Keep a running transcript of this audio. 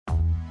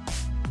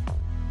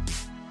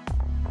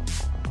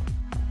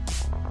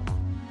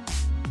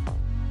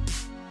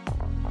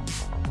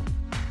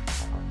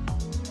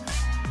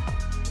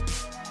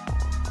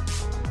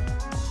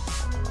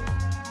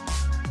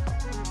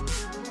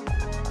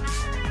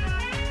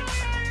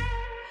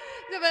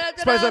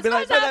Spice up your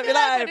life. Spice up your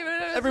life.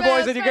 Every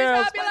boys and your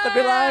girls. Spice up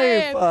your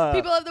life.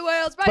 People of the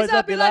world. Spice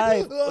up your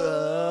life.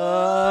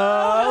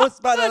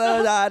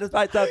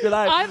 Spice up your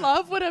life. I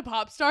love when a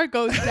pop star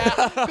goes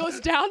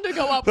down to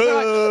go up.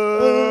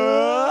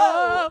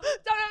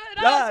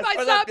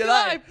 Spice up your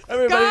life.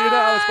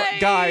 Everybody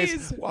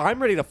guys,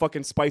 I'm ready to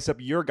fucking spice up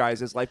your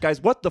guys' life.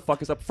 Guys, what the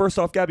fuck is up? First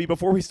off, Gabby,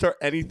 before we start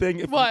anything,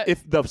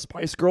 if the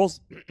Spice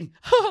Girls...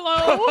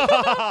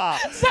 Hello?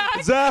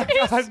 Zach,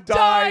 I'm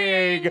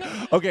dying.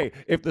 Okay,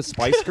 if the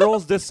Spice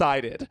Girls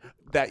decided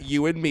that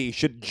you and me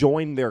should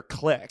join their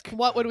clique,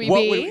 what would we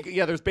be?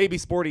 Yeah, there's Baby,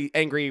 Sporty,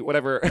 Angry,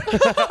 whatever.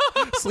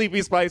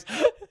 Sleepy Spice.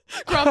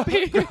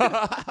 Grumpy.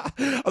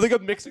 I think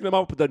I'm mixing them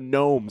up with the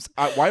gnomes.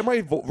 Why am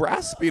I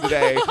raspy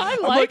today?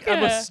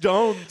 I'm a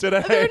stone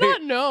today. They're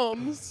not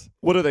gnomes.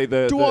 What are they?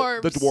 The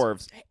dwarves. The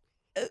dwarves.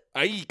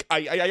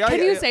 Can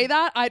you say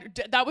that?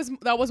 That was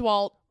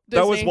Walt Disney.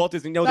 That was Walt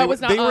Disney. No, they were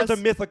the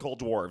mythical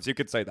dwarves. You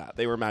could say that.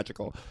 They were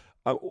magical.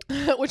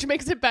 Which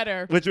makes it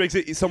better. Which makes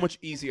it so much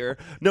easier.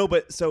 No,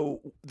 but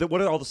so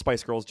what are all the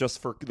Spice Girls,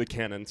 just for the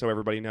canon so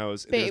everybody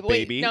knows? There's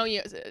Baby. No,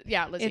 yeah,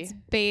 Lizzie. It's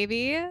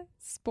Baby,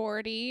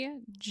 Sporty,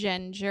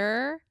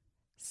 Ginger,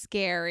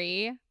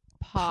 Scary,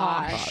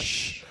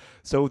 Posh.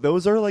 So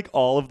those are like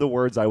all of the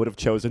words I would have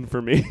chosen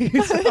for me.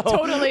 So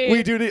totally.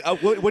 We do need,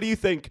 what do you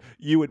think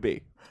you would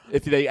be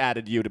if they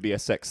added you to be a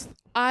sixth?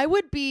 I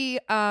would be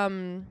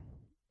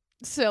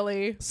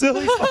silly.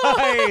 Silly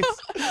Spice.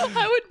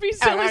 I would be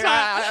silly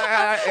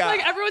Spice.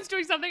 Like everyone's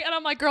doing something and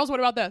I'm like, girls, what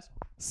about this?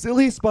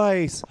 Silly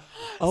Spice.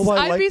 Oh, I like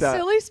that. I'd be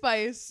Silly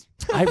Spice.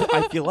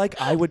 I feel like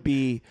I would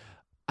be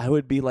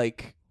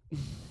like,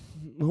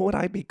 what would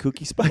I be?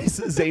 Kooky Spice?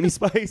 Zany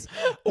Spice?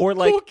 Or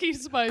like Kooky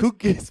Spice.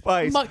 Kooky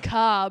Spice.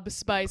 Macabre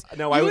Spice.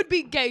 No, you would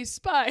be Gay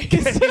Spice. Gay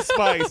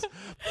Spice.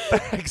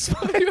 Fag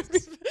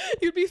Spice.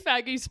 You'd be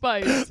Faggy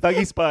Spice.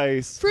 Faggy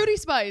Spice. Fruity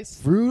Spice.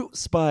 Fruit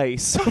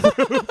Spice.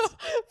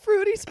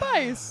 Fruity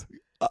Spice.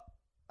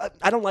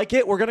 I don't like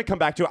it. We're gonna come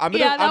back to it.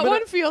 That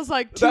one feels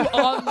like too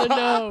on the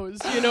nose.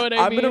 You know what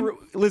I mean?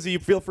 Lizzie, you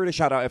feel free to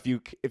shout out if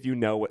you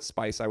know what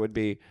spice I would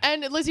be.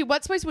 And Lizzie,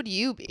 what spice would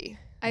you be?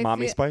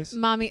 Mommy Spice?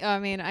 Mommy. Oh, I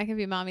mean, I can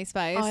be Mommy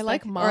Spice. Oh, I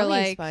like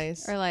Mommy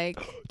Spice. Or like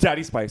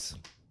Daddy Spice.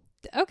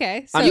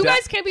 Okay. So you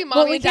guys can be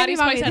Mommy and Daddy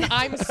Spice, and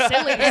I'm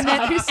Silly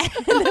Spice.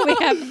 And then we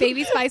have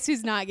Baby Spice,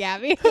 who's not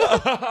Gabby.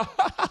 I'm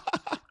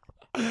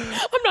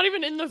not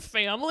even in the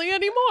family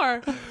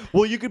anymore.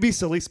 Well, you could be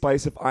Silly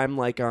Spice if I'm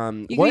like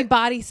You could be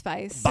Body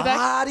Spice.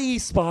 Body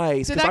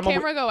Spice. Did that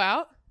camera go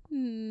out?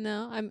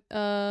 No, I'm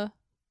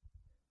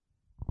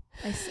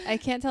I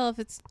can't tell if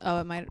it's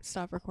it might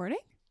stop recording.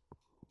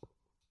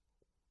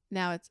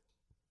 Now it's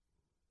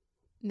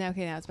now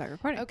it's back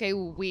recording. Okay,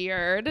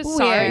 weird.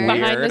 Sorry,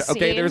 behind the scenes.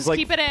 Okay, there's like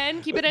keep it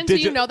in so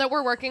you know that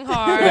we're working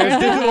hard.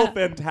 There's digital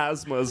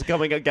phantasmas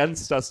coming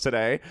against us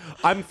today.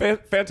 I'm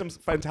Phantom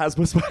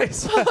Phantasma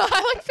Spice.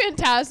 I like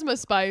Phantasma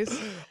Spice.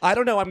 I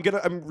don't know. I'm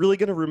really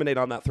gonna ruminate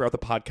on that throughout the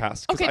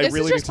podcast. Okay, this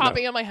is just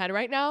popping in my head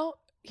right now.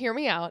 Hear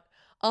me out.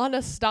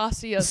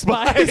 Anastasia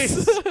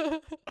Spice.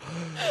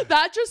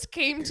 That just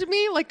came to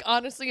me like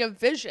honestly a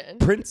vision.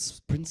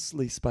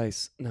 Princely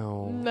Spice.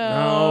 No.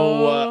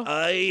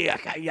 Honestly,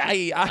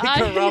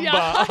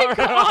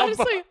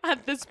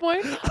 at this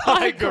point,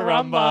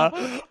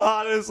 caramba.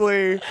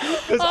 Honestly,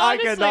 because I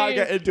cannot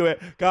get into it.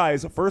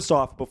 Guys, first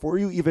off, before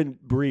you even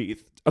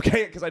breathe,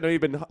 okay, because I know you've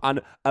been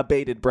on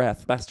masturbated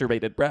breath.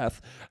 Masturbated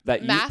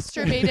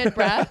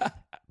breath?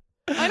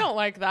 I don't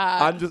like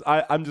that.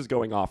 I'm just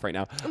going off right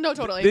now. No,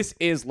 totally. This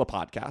is La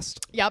Podcast.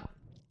 Yep.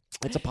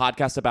 It's a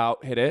podcast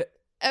about hit it.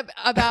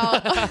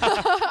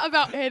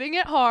 About hitting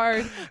it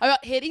hard,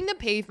 about hitting the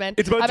pavement.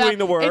 It's about doing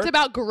the work. It's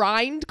about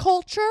grind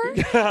culture.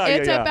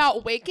 It's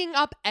about waking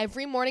up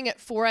every morning at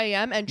 4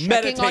 a.m. and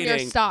checking on your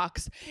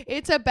stocks.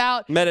 It's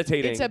about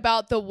meditating. It's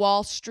about the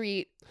Wall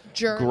Street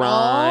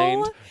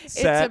Journal.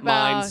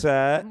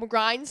 Mindset.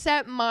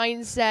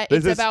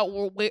 It's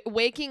about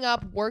waking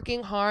up,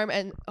 working harm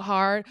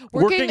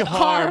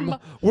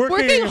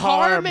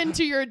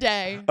into your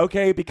day.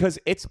 Okay, because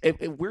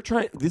we're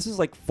trying. This is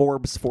like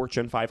Forbes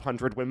Fortune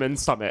 500 Women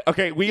Summit.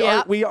 Okay, we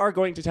are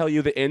going to tell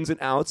you the ins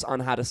and outs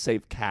on how to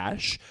save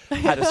cash,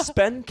 how to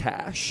spend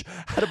cash,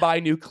 how to buy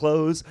new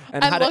clothes,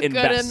 and how to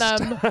invest. Good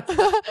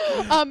in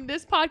them.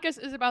 This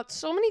podcast is about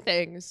so many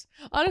things.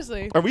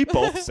 Honestly, are we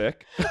both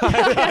sick?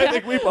 I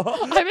think we both.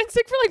 I've been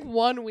sick for like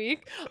 1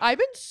 week. I've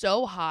been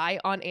so high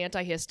on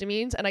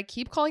antihistamines, and I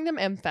keep calling them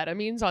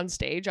amphetamines on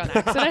stage on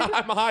accident.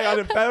 I'm high on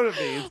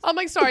amphetamines. I'm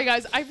like, sorry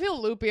guys, I feel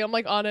loopy. I'm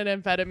like on an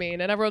amphetamine,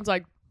 and everyone's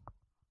like,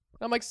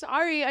 I'm like,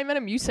 sorry, I meant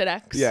a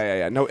Mucinex.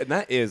 Yeah. No, and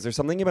there's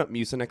something about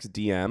Mucinex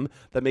DM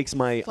that makes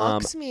my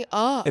fucks me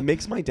up. It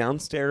makes my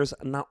downstairs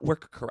not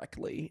work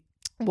correctly.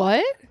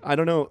 What? I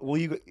don't know.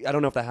 I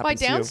don't know if that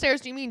happens. By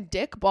downstairs, do you mean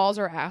dick, balls,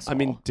 or asshole? I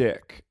mean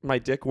dick. My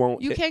dick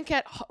won't. You can't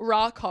get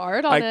rock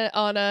hard on a.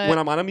 When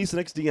I'm on a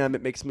Mucinex DM,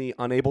 it makes me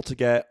unable to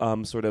get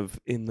sort of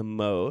in the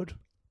mode.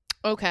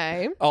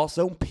 Okay.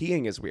 Also,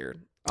 peeing is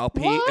weird. I'll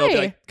pee. Why? It'll be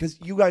like, because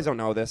you guys don't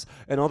know this,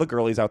 and all the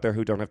girlies out there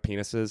who don't have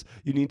penises,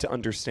 you need to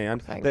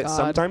understand Thank that God.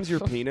 sometimes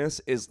your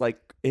penis is like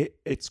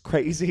it's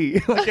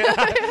crazy. Like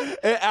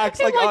it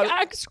acts like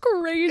acts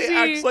crazy. It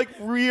acts like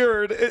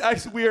weird. It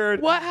acts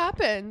weird. What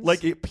happens?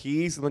 Like it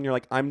pees, and then you're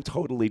like, I'm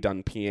totally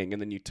done peeing,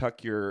 and then you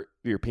tuck your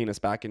penis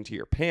back into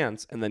your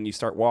pants, and then you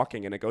start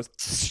walking, and it goes,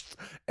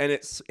 and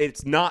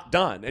it's not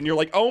done, and you're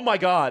like, oh my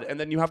God, and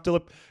then you have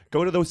to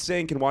go to the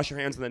sink and wash your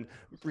hands, and then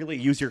really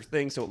use your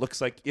thing so it looks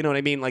like, you know what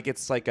I mean? Like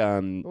it's like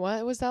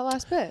What was that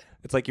last bit?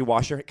 it's like you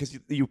wash your because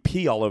you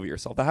pee all over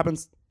yourself. That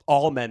happens.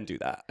 All men do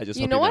that. I just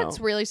You hope know what's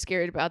really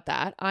scary about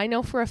that? I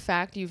know for a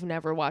fact you've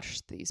never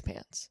washed these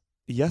pants.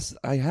 Yes,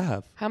 I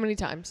have. How many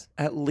times?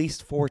 At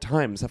least 4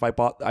 times have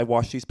I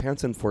washed these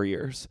pants in 4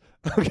 years.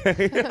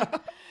 Okay.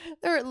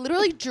 They're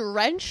literally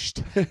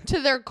drenched to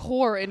their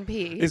core in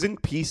pee.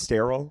 Isn't pee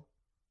sterile?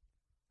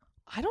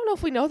 I don't know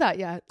if we know that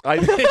yet. I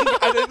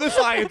think the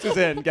science is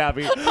in,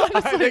 Gabby.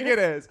 I think it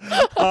is.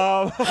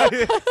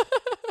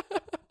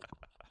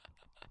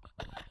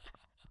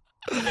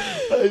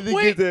 I think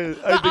Wait, it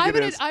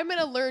is. I'm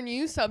gonna learn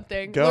you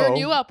something. Go. Learn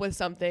you up with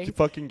something. You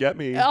fucking get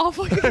me. I'll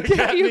fucking Get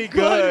get you me good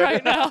good.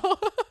 right now.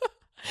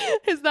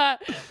 Is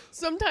that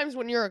sometimes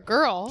when you're a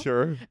girl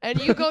Sure.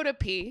 and you go to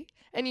pee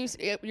and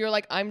you're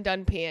like, I'm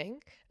done peeing,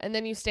 and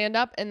then you stand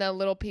up and the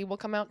little pee will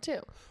come out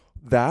too.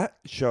 That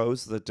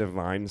shows the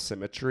divine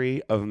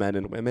symmetry of men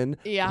and women.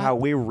 Yeah. How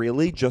we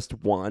really just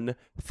one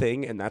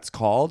thing, and that's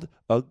called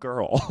a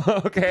girl.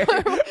 Okay.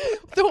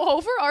 The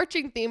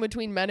overarching theme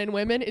between men and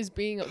women is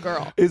being a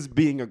girl. Is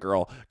being a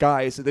girl.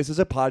 Guys, this is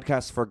a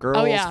podcast for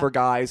girls, yeah. for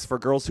guys, for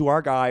girls who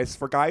are guys,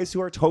 for guys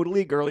who are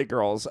totally girly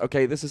girls.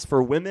 Okay, this is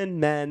for women,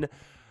 men,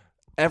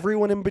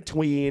 everyone in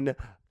between,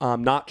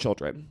 not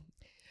children.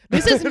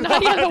 This is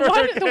not the Whatever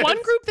one it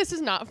is. group this is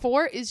not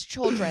for is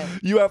children.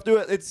 You have to,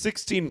 it's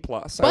 16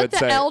 plus, I But would the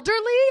say. elderly,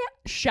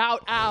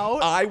 shout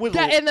out. I would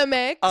Get in the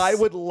mix. I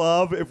would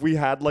love if we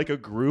had like a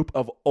group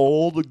of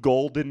old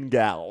golden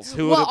gals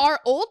who Well, would our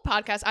old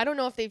podcast, I don't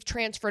know if they've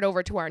transferred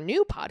over to our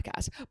new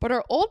podcast, but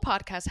our old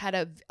podcast had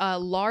a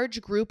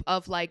large group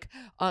of like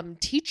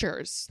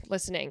teachers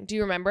listening. Do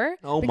you remember?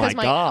 Oh because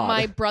my God.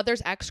 My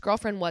brother's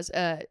ex-girlfriend was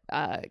a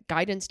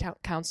guidance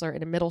counselor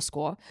in a middle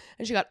school,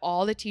 and she got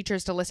all the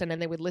teachers to listen,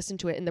 and they would listen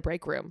to it in the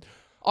break room.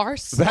 Our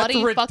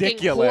slutty fucking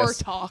core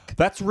talk.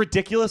 That's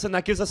ridiculous, and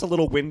that gives us a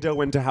little window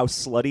into how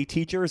slutty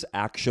teachers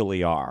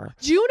actually are.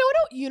 Do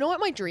you know what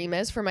my dream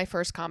is for my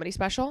first comedy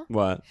special?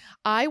 What?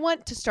 I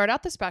want to start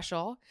out the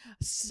special.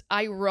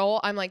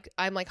 I'm like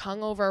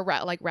hungover,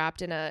 like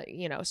wrapped in a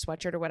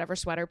sweatshirt or whatever,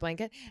 sweater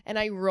blanket, and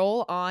I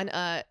roll on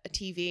a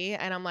TV,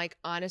 and I'm like,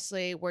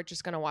 honestly, we're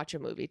just gonna watch a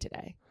movie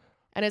today.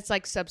 And it's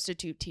like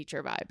substitute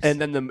teacher vibes.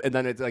 And then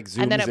it like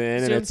zooms then it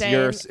in, and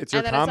zooms it's your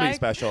and then comedy like,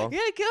 special. Yeah,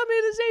 come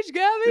to the stage,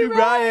 Gabby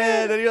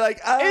Ryan, and you're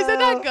like, oh. Isn't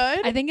that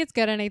good? I think it's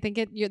good, and I think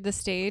the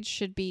stage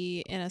should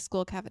be in a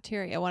school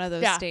cafeteria, one of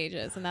those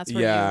stages, and that's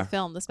where you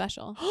film the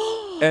special.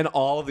 And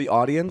all of the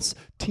audience,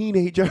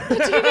 teenagers,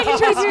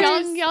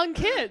 young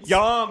kids,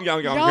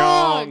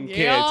 young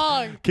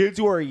kids, kids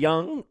who are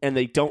young and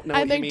they don't know,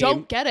 and what they you don't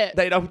mean. get it.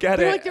 They don't get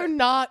They're it. like, they're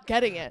not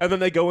getting it. And then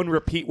they go and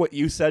repeat what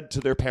you said to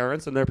their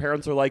parents, and their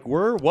parents are like,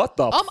 what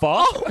the fuck?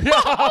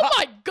 Oh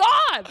my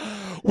God!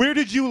 Where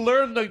did you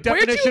learn the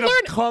definition of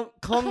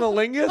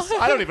cunnilingus?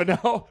 I don't even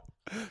know.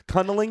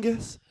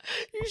 Cunnilingus?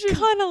 You should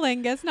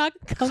Cunnilingus, not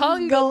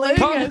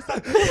Cunnilingus.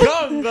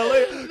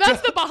 Cunnilingus.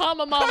 That's the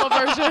Bahama Mama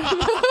version.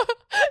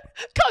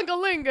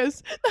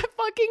 Cunnilingus. That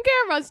fucking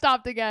camera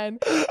stopped again.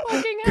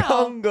 Fucking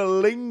hell.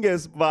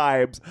 Cunnilingus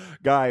vibes.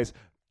 Guys,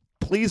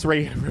 please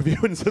rate, review,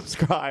 and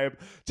subscribe.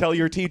 Tell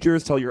your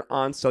teachers, tell your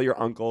aunts, tell your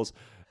uncles.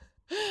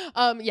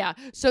 Yeah.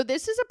 So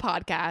this is a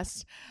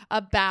podcast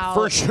about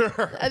For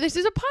sure. This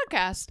is a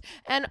podcast,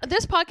 and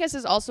this podcast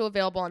is also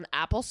available on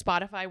Apple,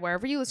 Spotify,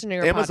 wherever you listen to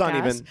your Amazon podcast.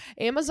 even.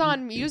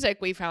 Amazon Music.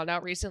 We found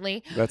out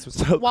recently. That's what's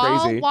so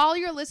crazy. While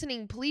you're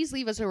listening, please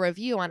leave us a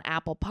review on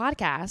Apple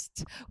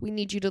Podcasts. We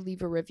need you to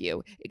leave a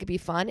review. It could be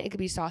fun. It could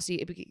be saucy.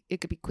 It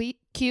could be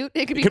cute.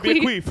 It could be Be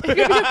a queef. queef. It could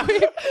be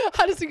a queef.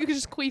 I just think you could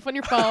just queef on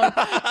your phone,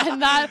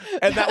 and that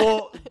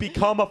will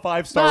become a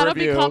 5-star that'll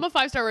review. become a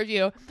 5-star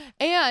review.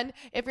 And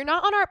if you're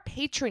not on our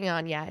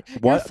Patreon yet,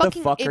 What you're a the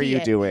fucking fuck are you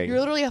idiot. doing? You're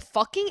literally a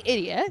fucking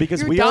idiot. Because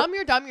you're we dumb. are-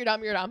 You're dumb. You're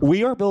dumb. You're dumb.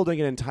 We are building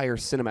an entire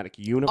cinematic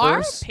Our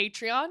universe.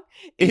 Patreon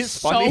Is is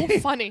so funny.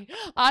 funny.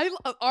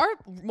 Our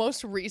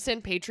most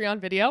recent Patreon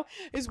video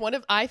is one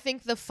of, I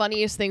think, the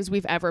funniest things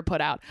we've ever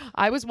put out.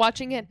 I was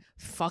watching it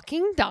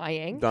fucking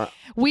dying.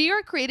 We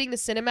are creating the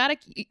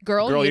cinematic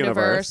girl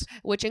universe,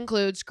 which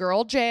includes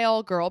girl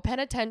jail, girl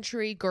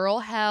penitentiary, girl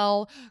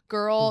hell,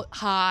 girl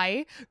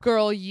high,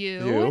 girl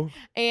you.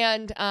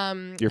 And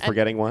You're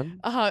forgetting one?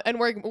 and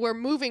we're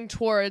moving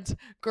towards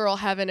girl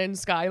heaven and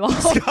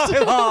Skyloft.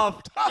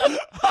 Skyloft.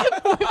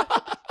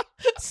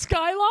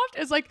 Skyloft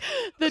is like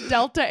the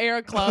Delta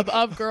Air Club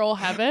of girl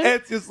heaven.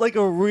 It's just like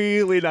a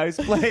really nice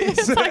place.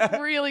 It's like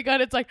really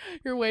good. It's like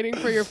you're waiting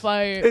for your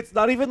flight. It's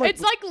not even like...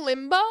 It's like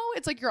limbo.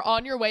 It's like you're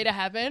on your way to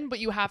heaven, but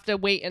you have to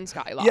wait in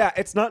Skyloft. Yeah,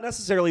 it's not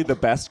necessarily the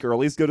best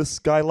girlies go to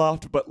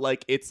Skyloft, but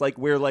like it's like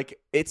where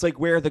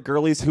the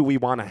girlies who we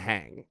want to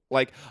hang.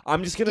 Like,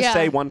 I'm just gonna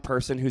say one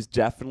person who's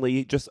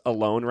definitely just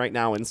alone right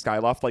now in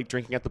Skyloft, like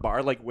drinking at the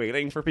bar, like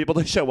waiting for people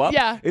to show up.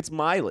 Yeah. It's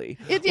Miley.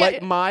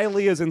 Like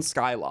Miley is in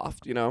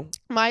Skyloft, you know?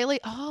 Miley.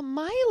 Oh,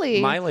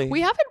 Miley. Miley. We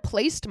haven't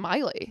placed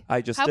Miley.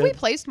 Have we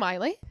placed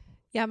Miley?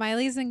 Yeah,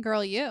 Miley's in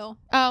Girl U.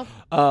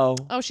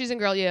 Oh, she's in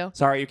Girl U.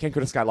 Sorry, you can't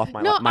go to Skyloft,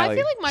 Miley. No, I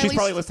feel like Miley's... She's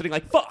probably listening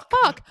like, fuck.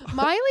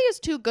 Miley is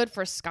too good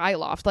for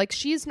Skyloft. Like,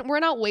 we're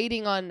not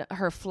waiting on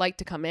her flight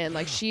to come in.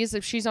 Like, she's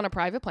on a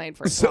private plane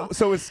for So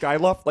is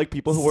Skyloft like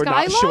people who are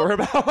not sure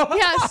about?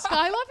 Yeah,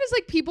 Skyloft is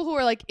like people who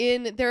are like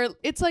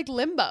it's like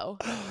limbo.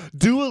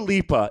 Dua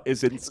Lipa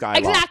is in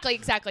Skyloft.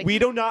 Exactly. We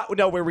do not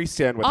know where we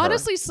stand with her.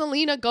 Honestly,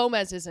 Selena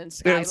Gomez is in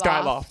Skyloft. In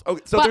Skyloft.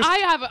 Okay, so but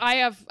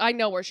I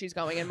know where she's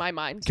going in my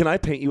mind. Can I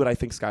paint you what I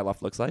think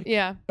Skyloft looks like?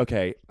 Yeah.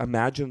 Okay,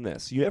 imagine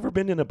this. You ever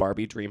been in a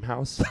Barbie dream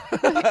house?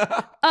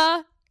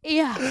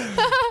 Yeah.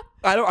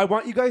 I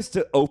want you guys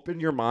to open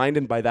your mind,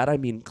 and by that I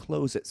mean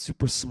close it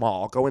super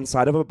small. Go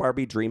inside of a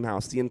Barbie dream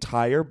house. The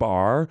entire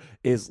bar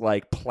is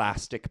like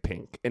plastic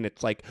pink, and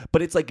it's like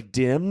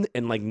dim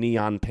and like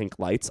neon pink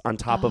lights on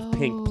top of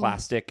pink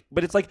plastic.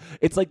 But it's like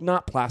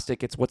not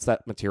plastic. It's what's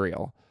that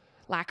material?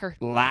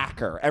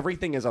 Lacquer.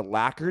 Everything is a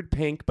lacquered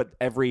pink, but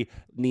every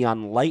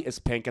neon light is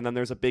pink, and then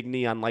there's a big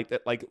neon light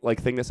that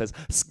like thing that says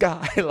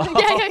Skyloft.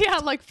 Yeah.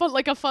 Like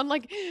a fun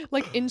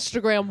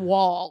Instagram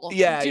wall.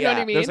 Yeah, do you know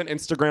what I mean? There's an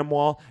Instagram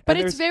wall, but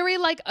it's very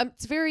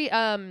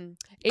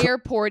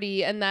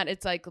airporty, and that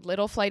it's like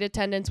little flight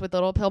attendants with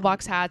little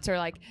pillbox hats are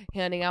like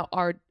handing out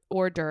hors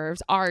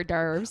d'oeuvres,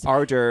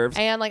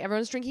 and like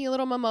everyone's drinking a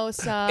little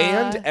mimosa,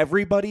 and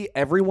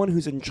everyone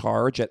who's in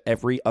charge at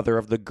every other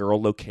of the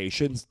girl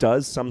locations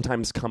does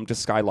sometimes come to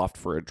Skyloft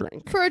for a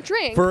drink.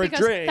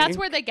 That's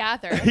where they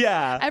gather.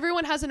 Yeah,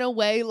 everyone has an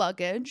away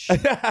luggage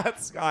at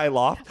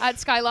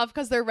Skyloft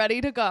because they're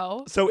ready to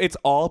go. So it's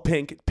all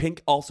pink,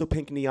 also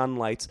pink neon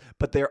lights,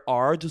 but there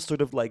are just sort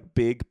of like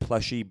big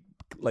plushy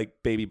like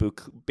baby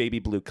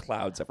blue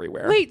clouds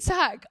everywhere. Wait,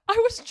 Zach, I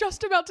was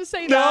just about to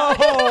say no! that.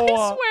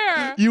 I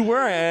swear. You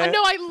weren't.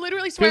 No, I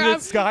literally swear.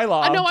 It's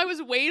Skyloft. I know, I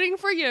was waiting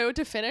for you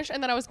to finish,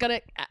 and then I was going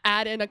to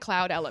add in a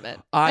cloud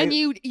element. And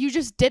you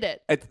just did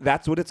it.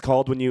 That's what it's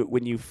called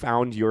when you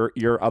found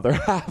your other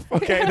half.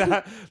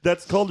 Okay,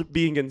 that's called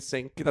being in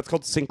sync. That's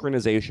called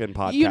synchronization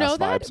podcast. You know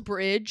vibes. that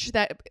bridge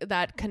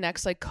that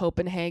connects like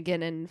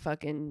Copenhagen and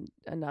fucking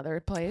another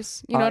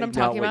place? You know what I'm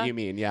talking about? What you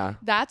mean, yeah.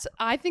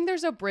 I think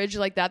there's a bridge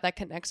like that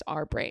connects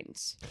our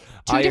brains.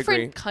 Two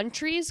different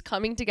countries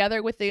coming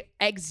together with the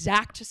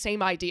exact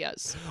same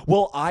ideas.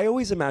 Well, I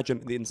always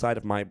imagine the inside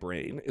of my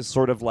brain is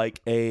sort of like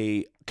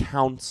a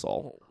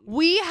council.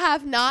 We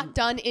have not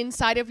done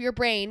inside of your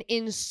brain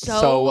in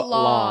so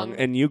long.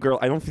 And you, girl,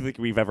 I don't feel like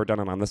we've ever done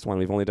it on this one.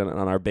 We've only done it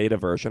on our beta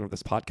version of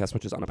this podcast,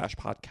 which is Unabashed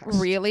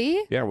Podcast. Really?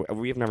 Yeah,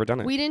 we have never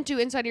done it. We didn't do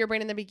inside of your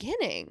brain in the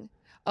beginning.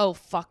 Oh,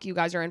 fuck. You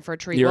guys are in for a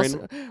treat.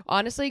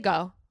 Honestly,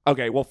 go.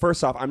 Okay, well,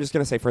 first off, I'm just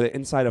going to say for the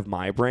inside of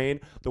my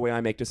brain, the way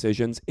I make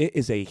decisions, it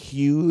is a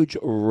huge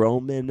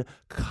Roman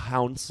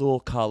council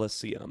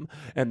coliseum.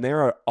 And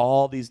there are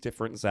all these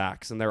different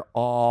Zachs, and they're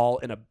all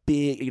in a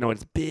big,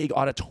 it's big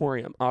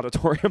auditorium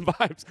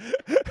vibes.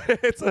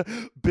 It's a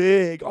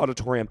big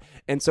auditorium.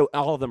 And so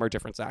all of them are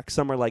different Zachs.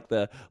 Some are like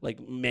the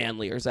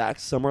manlier Zachs.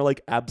 Some are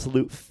like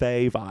absolute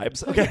fae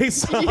vibes. Okay,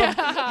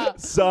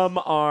 some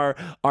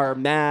are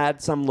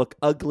mad. Some look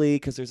ugly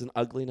because there's an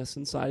ugliness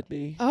inside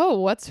me.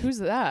 Oh, who's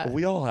that?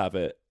 We all have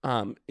it.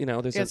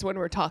 It's when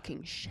we're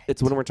talking shit.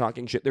 It's when we're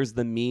talking shit. There's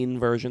the mean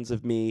versions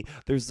of me.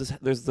 There's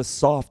the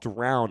soft,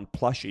 round,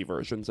 plushy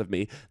versions of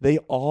me. They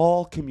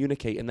all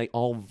communicate and they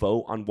all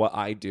vote on what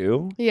I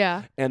do.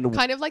 Yeah. And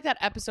kind of like that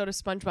episode of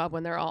SpongeBob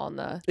when they're all in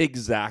the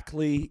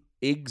Exactly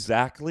like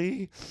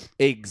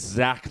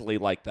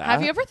that.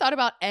 Have you ever thought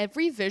about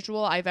every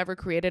visual I've ever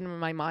created in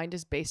my mind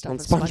is based off of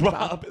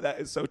SpongeBob?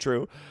 That is so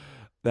true.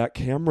 That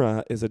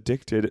camera is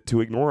addicted to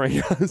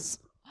ignoring us.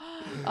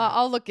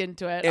 I'll look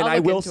into it. And I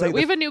will say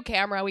we have a new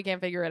camera. We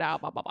can't figure it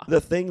out. Blah, blah, blah.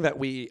 The thing that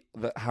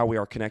how we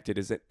are connected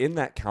is that in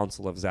that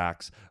council of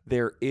Zachs,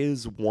 there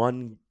is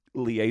one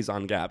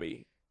liaison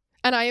Gabby.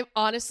 And I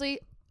honestly,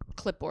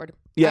 clipboard.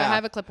 Yeah. I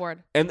have a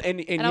clipboard. And I'm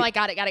like,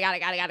 got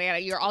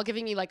it. You're all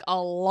giving me like a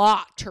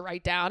lot to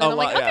write down. And I'm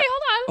like, okay,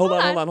 hold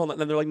on.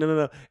 And they're like,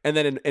 no. And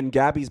then in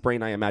Gabby's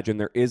brain, I imagine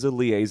there is a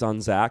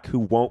liaison Zach who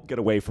won't get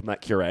away from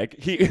that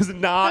Keurig. He is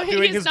not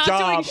doing his job. He's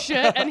not doing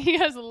shit. And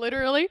he is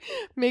literally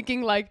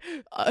making like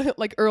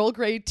Earl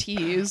Grey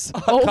teas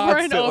over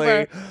and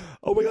over.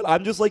 Oh my God.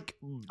 I'm just like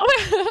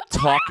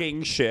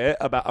talking shit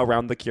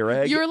around the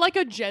Keurig. You're like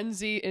a Gen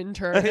Z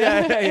intern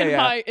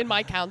in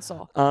my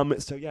council.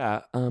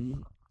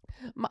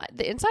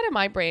 the inside of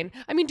my brain.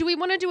 I mean, do we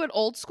want to do it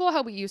old school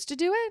how we used to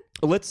do it?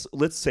 Let's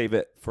save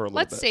it for a little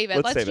bit. Let's save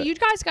it. You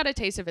guys got a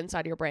taste of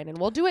inside your brain, and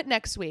we'll do it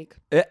next week.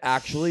 It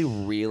actually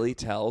really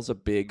tells a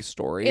big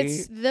story.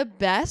 It's the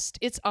best.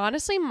 It's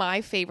honestly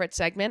my favorite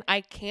segment.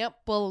 I can't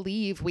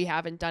believe we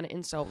haven't done it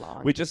in so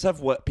long. We just have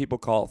what people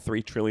call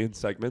 3 trillion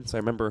segments. I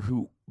remember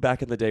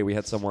back in the day, we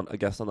had a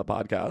guest on the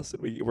podcast,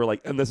 and we were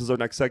like, and this is our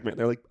next segment. And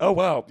they're like, oh,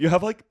 wow, you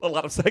have like a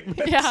lot of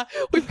segments. Yeah,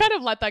 we've kind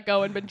of let that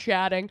go and been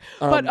chatting.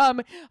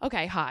 But,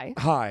 okay, hi.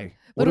 Hi.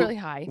 Literally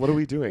hi. What are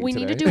we doing We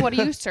today? need to do what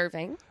are you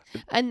serving?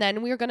 And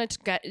then we are going to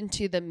get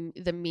into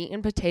the meat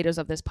and potatoes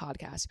of this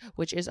podcast,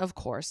 which is, of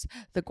course,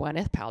 the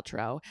Gwyneth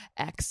Paltrow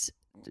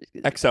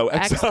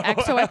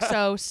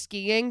XOXO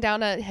skiing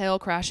down a hill,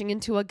 crashing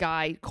into a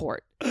guy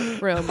court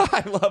room.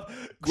 I love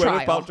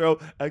Gwyneth Paltrow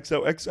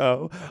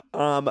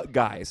XOXO.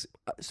 Guys,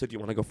 so do you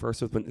want to go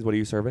first with what are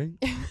you serving?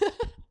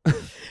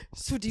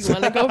 So do you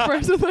want to go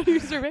first with what are you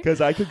serving? Because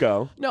I could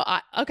go. No,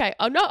 okay.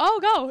 Oh no,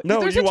 go. No,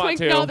 there's you a want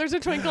to. No, there's a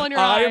twinkle in your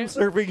eye. I am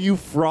serving you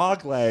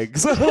frog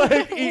legs.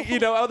 Like,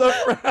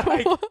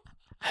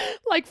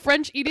 like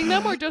French eating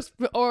them, or just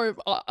attached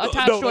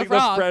to a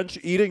frog? The French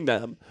eating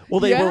them. Well,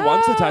 they were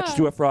once attached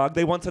to a frog.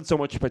 They once had so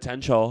much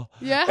potential.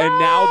 Yeah. And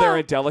now they're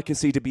a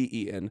delicacy to be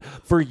eaten.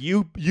 For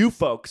you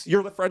folks,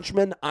 you're the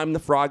Frenchman. I'm the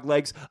frog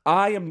legs.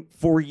 I am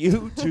for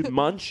you to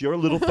munch your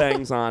little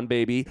fangs on,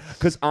 baby,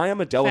 because I am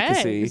a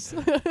delicacy.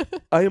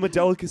 I am a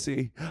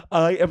delicacy.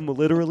 I am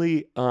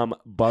literally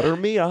butter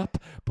me up,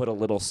 put a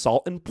little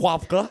salt and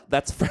poivre.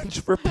 That's French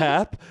for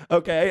pep.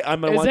 Okay,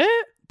 Is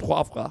it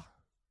poivre.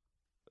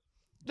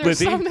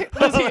 Lizzie,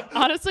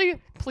 honestly,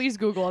 please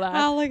Google that.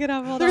 I'll look it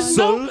up. Hold There's on.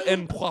 Sole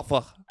and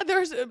poivre.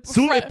 There's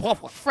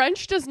Poivre.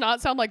 French does not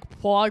sound like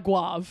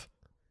poivre.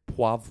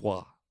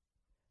 Poivre.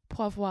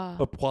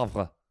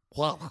 Poivre.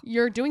 Poivre.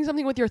 You're doing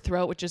something with your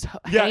throat, which is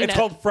it's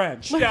called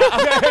French. Yeah.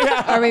 Okay,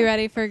 yeah. Are we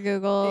ready for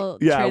Google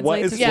Translate what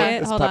is to say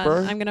it? Hold pepper?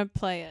 on. I'm going to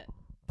play it.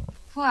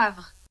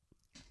 Poivre.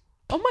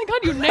 Oh my God,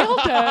 you nailed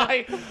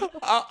it.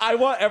 I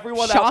want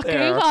everyone out Shocking,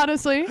 there.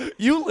 honestly.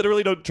 You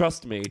literally don't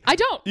trust me. I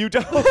don't. You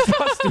don't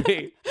trust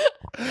me.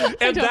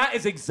 And that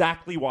is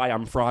exactly why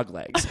I'm frog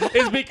legs.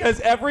 Is because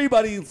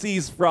everybody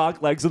sees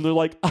frog legs and they're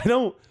like, I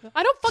don't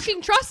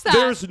fucking trust that.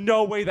 There's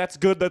no way that's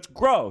good. That's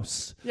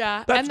gross.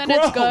 Yeah. That's and then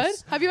gross. it's good.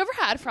 Have you ever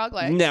had frog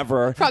legs?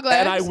 Never. Frog legs?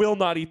 And I will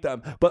not eat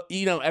them. But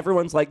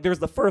everyone's like, there's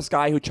the first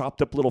guy who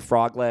chopped up little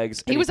frog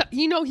legs. He was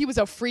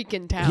a freak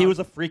in town. He was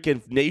a freak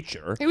in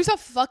nature. He was a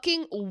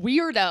fucking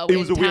weirdo He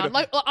was in a town. weirdo.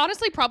 Like,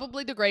 honestly,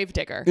 probably the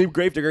gravedigger.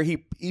 Gravedigger,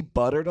 he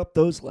buttered up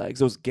those legs,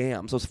 those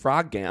gams, those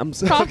frog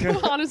gams.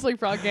 Honestly,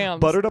 frog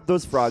gams. Buttered up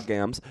those frog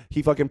gams.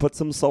 He fucking put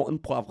some salt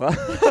and poivre.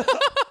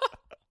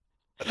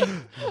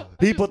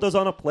 He put those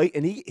on a plate,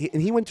 and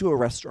he went to a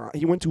restaurant.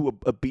 He went to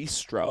a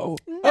bistro.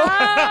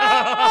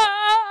 No!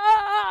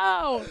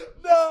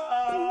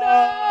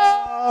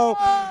 No!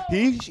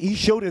 He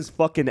showed his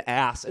fucking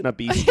ass in a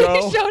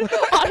bistro.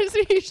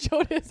 He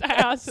showed his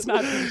ass in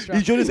that bistro.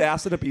 He showed his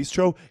ass in a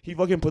bistro. He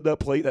fucking put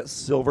that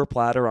silver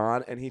platter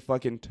on, and he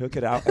fucking took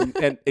it out,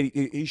 and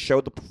he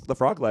showed the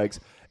frog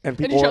legs. And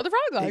he showed the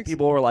frog legs.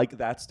 People were like,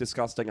 that's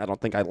disgusting. I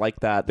don't think I like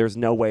that. There's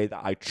no way that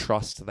I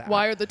trust that.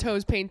 Why are the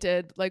toes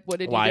painted? Like, what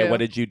did you do? What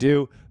did you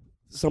do?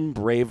 Some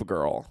brave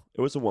girl. It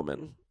was a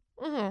woman.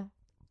 Mm-hmm.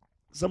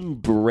 Some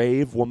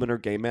brave woman or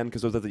gay man,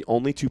 because those are the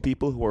only two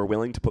people who are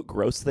willing to put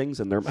gross things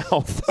in their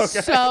mouth.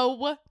 Okay?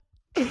 So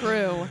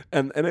true.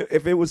 And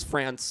if it was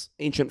France,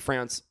 ancient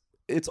France,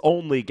 it's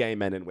only gay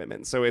men and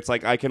women. So it's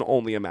like, I can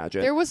only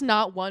imagine. There was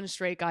not one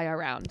straight guy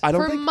around. I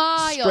don't for think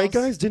miles. Straight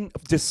guys didn't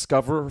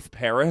discover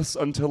Paris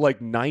until like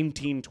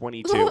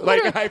 1922.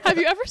 Have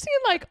you ever seen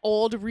like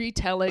old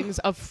retellings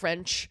of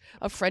French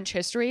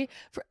history?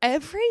 For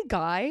every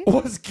guy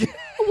was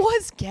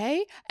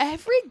gay.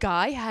 Every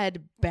guy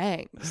had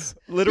bangs.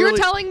 Literally, you're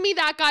telling me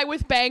that guy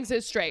with bangs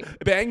is straight?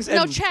 Bangs,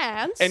 no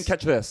chance. And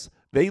catch this: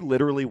 they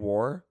literally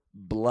wore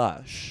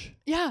blush.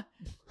 Yeah.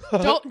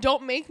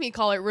 Don't make me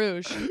call it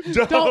rouge.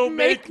 Don't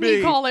make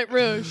me call it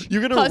rouge.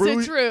 You're gonna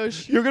it's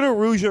rouge. You're gonna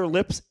rouge your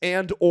lips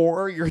and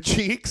or your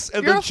cheeks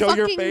and you're then show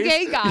your face. You're a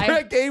fucking gay guy. You're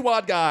a gay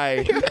wad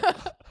guy.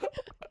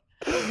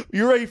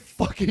 You're a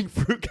fucking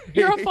fruit cake.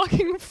 You're a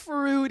fucking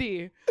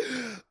fruity.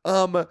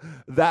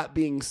 That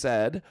being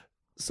said,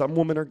 some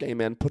women or gay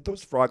men put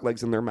those frog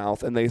legs in their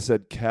mouth and they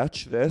said,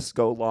 catch this,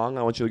 go long.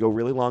 I want you to go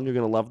really long. You're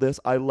going to love this.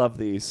 I love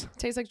these.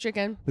 Tastes like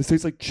chicken. This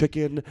tastes like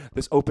chicken.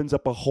 This opens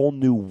up a whole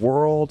new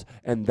world.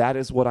 And that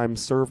is what I'm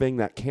serving.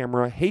 That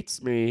camera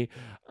hates me.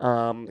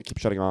 I keep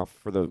shutting off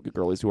for the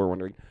girlies who are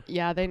wondering.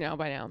 Yeah, they know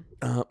by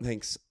now.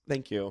 Thanks.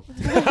 Thank you.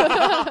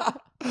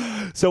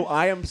 So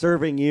I am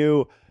serving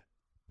you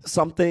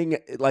something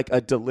like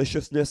a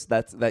deliciousness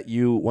that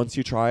you, once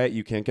you try it,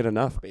 you can't get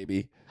enough,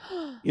 baby.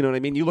 You know what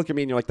I mean? You look at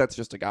me and you're like, that's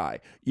just a guy.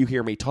 You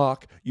hear me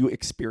talk. You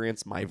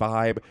experience my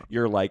vibe.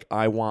 You're like,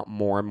 I want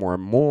more and more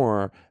and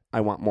more. I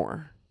want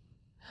more.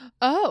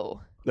 Oh.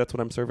 That's what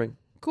I'm serving.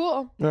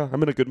 Cool. Yeah,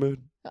 I'm in a good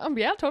mood.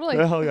 Yeah, totally.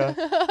 Yeah, hell yeah.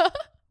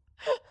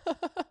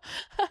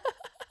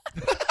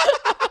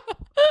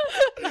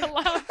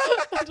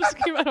 just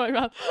came out of my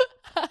mouth.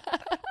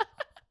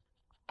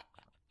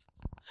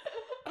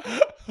 Who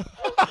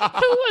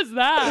was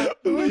that?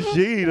 Who was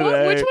she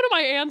today? Which one of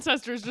my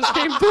ancestors just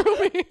came through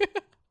me?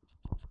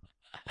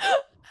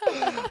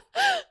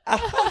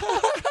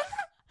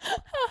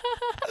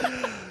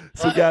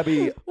 So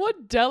Gabby,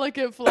 what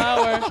delicate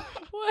flower.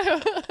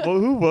 well,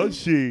 who was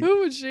she?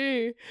 Who was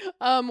she?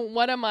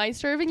 What am I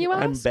serving you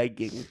as? I'm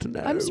begging to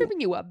know. I'm serving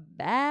you a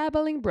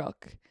babbling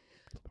brook.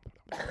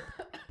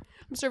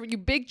 I'm serving you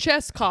big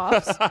chest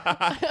coughs.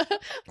 I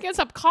can't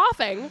stop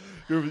coughing.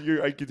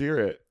 I could hear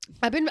it.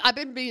 I've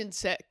been being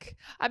sick.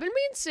 I've been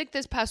being sick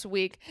this past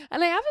week,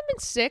 and I haven't been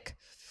sick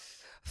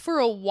for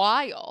a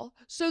while.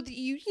 So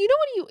you know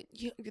when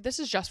you this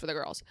is just for the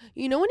girls.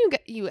 You know when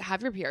you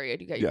have your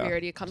period, you get your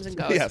period, it comes and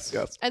goes. Yes.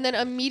 And then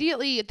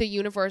immediately the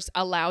universe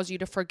allows you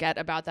to forget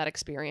about that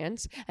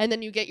experience, and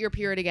then you get your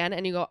period again,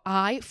 and you go,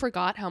 I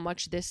forgot how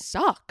much this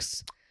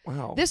sucks.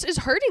 Wow. This is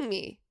hurting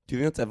me. Do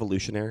you think that's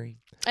evolutionary?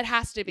 It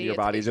has to be. Your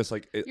body's just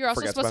like you're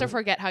also supposed to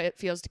forget how it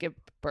feels to give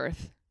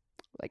birth,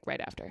 like right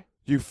after.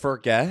 You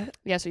forget?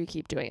 Yeah, so you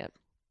keep doing it.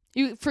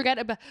 You forget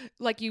about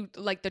like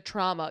the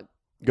trauma.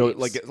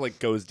 It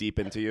goes deep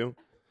into you,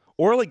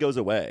 or like goes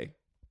away.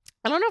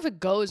 I don't know if it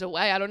goes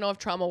away. I don't know if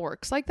trauma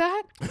works like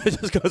that. It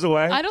just goes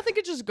away. I don't think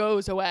it just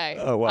goes away.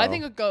 Oh wow. I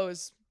think it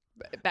goes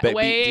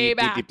way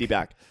back. Deep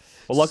back.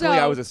 Well, luckily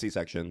I was a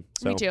C-section.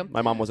 So me too.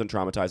 My mom wasn't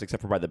traumatized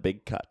except for by the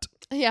big cut.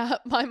 Yeah,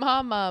 my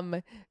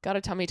mom got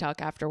a tummy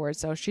tuck afterwards,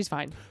 so she's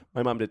fine.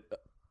 My mom did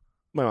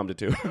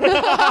too.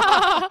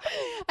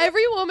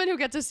 Every woman who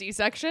gets a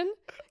C-section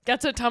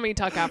gets a tummy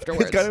tuck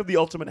afterwards. It's kind of the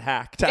ultimate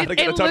hack to how to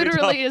get a tummy tuck. It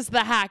literally is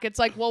the hack. It's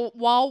like, well,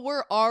 while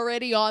we're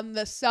already on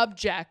the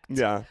subject,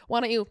 why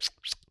don't you?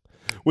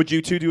 Would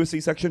you two do a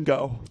C-section?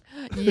 Go.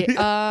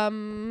 Yeah.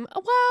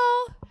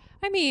 Well,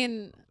 I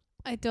mean,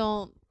 I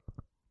don't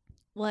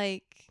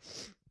like.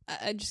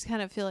 I just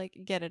kind of feel like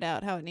get it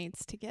out how it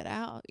needs to get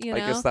out. You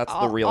know, I guess that's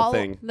the real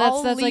thing.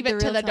 I'll That's leave like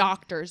it to the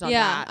doctors on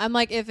that. I'm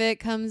like, if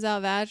it comes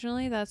out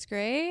vaginally, that's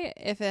great.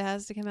 If it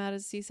has to come out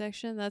as a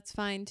C-section, that's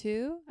fine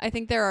too. I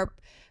think there are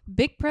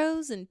big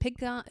pros and big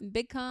cons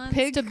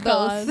to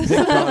both.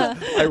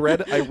 I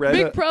read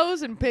big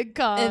pros and big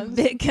cons. And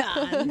big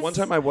cons. One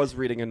time I was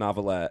reading a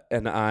novelette,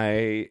 and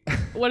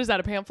What is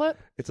that? A pamphlet?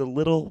 It's a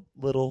little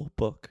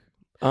book.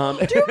 Do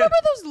you remember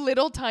those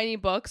little tiny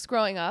books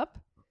growing up?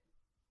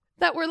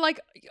 That were like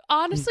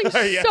honestly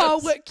yes.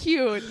 so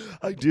cute.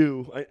 I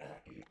do.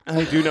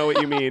 I do know what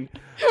you mean.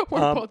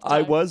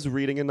 I was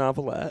reading a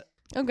novelette.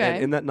 Okay.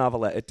 And in that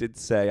novelette, it did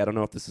say, I don't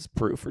know if this is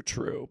proof or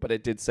true, but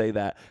it did say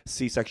that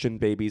C-section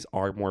babies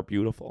are more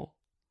beautiful.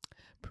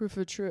 Proof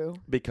or true?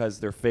 Because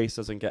their face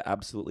doesn't get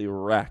absolutely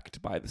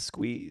wrecked by the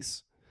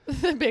squeeze.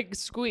 The big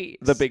squeeze.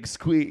 The big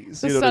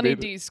squeeze. The you know Sunny what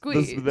I mean? D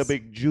squeeze. The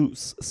big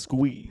juice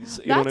squeeze.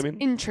 You That's know what I mean?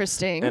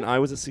 Interesting. And I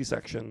was a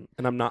C-section.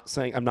 And I'm not,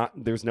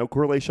 there's no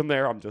correlation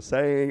there. I'm just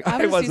saying.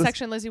 I was a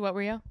C-section. Lizzie, what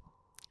were you?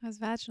 I was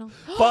vaginal.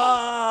 Fuck!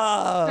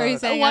 Are you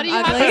saying what I'm do you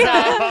ugly?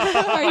 have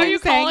to say? Are you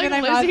saying calling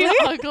that I'm Lizzie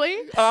ugly?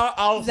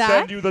 I'll Zach?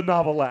 send you the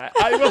novelette.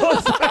 I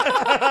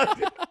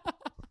will.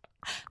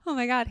 Oh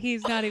my God,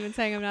 he's not even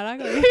saying I'm not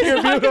ugly.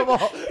 You're beautiful.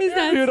 He's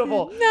not.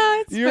 Beautiful.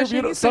 No, it's You're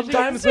pushing, beautiful. it's pushing.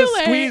 Sometimes It's the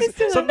too late.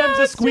 squeeze. Sometimes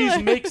the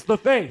squeeze makes the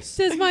face.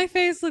 Does my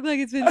face look like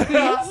it's been squeezed?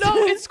 No,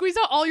 it squeezed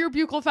out all your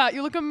buccal fat.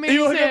 You look amazing.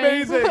 You look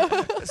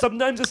amazing.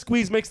 Sometimes a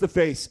squeeze makes the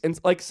face, and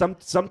like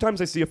sometimes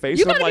I see a face.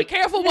 You and gotta I'm like, be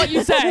careful what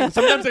you say.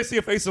 Sometimes I see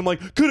a face, and I'm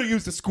like, could have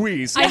used a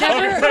squeeze. I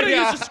never Could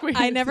have used a squeeze.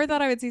 I never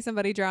thought I would see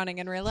somebody drowning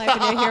in real life,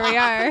 and yet here we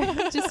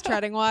are, just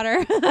treading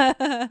water.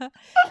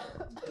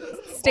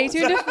 Stay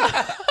tuned.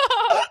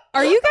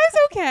 Are you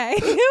guys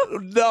okay?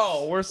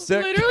 No, we're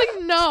sick.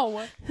 Literally,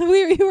 no.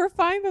 We were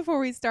fine before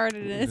we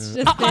started, and it's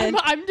just been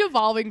I'm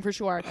devolving for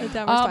sure. a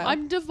downward spiral.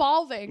 I'm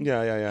devolving.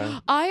 Yeah.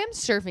 I am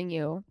serving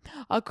you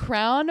a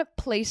crown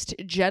placed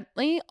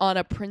gently on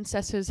a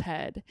princess's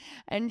head,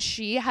 and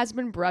she has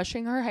been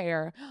brushing her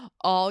hair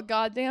all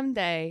goddamn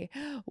day,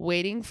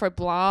 waiting for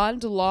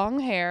blonde, long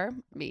hair.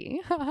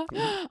 Me.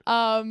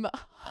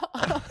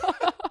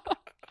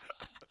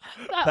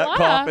 That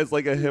cough is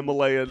like a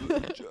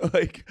Himalayan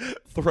like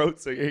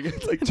throat singing.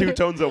 It's like two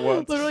tones at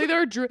once.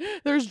 Literally,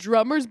 there's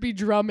drummers be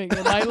drumming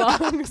in my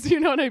lungs. You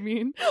know what I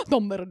mean?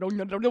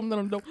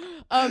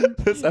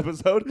 This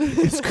episode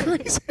is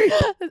crazy.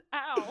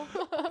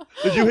 Ow.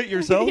 Did you hit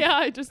yourself? Yeah,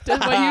 I just did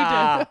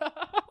what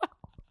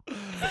you did.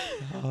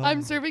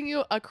 I'm serving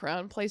you a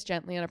crown placed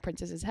gently on a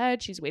princess's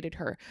head. She's waited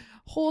her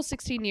whole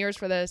 16 years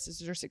for this. This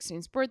is her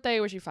 16th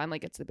birthday where she finally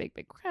gets the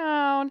big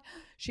crown.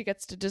 She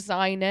gets to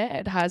design it.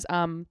 It has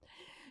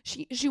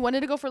she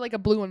wanted to go for like a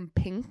blue and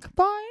pink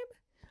vibe.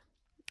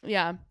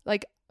 Yeah,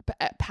 like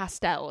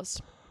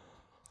pastels.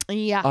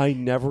 Yeah. I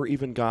never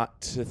even got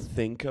to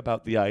think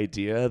about the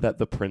idea that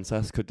the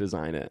princess could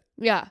design it.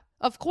 Yeah,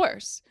 of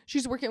course.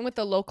 She's working with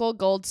the local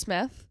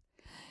goldsmith.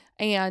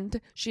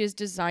 and she is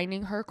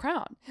designing her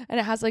crown, and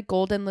it has like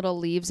golden little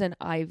leaves and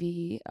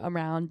ivy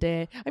around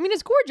it. I mean,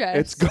 it's gorgeous.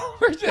 It's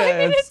gorgeous. I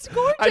mean, it's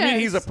gorgeous. I mean,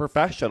 he's a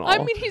professional. I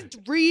mean, he's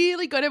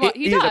really good at what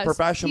he does. He's a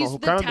professional He's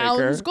the crown town's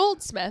maker.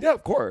 goldsmith. Yeah,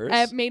 of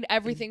course. Made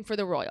everything for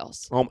the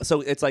royals.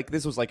 So it's like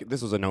this was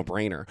a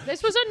no-brainer.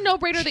 This was a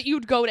no-brainer that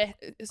you'd go to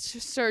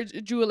Sir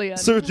Julian.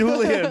 Sir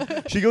Julian.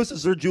 She goes to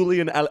Sir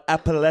Julian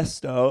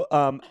Apostol,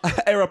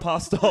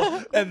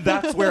 Aeropostol, and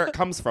that's where it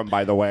comes from,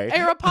 by the way.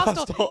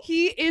 Aeropostol.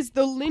 He is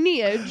the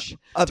lineage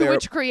Of to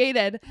which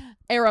created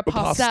Aeropostale.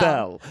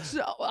 Pastel.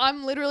 So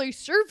I'm literally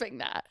serving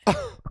that.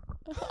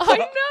 I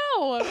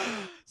know.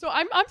 So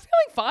I'm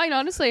feeling fine,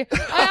 honestly.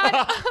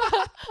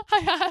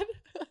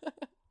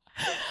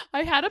 I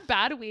had a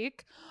bad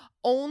week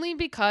only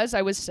because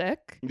I was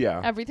sick.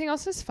 Yeah. Everything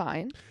else is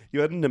fine.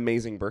 You had an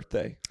amazing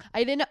birthday.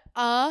 I did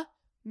an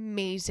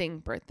amazing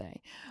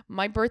birthday.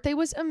 My birthday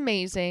was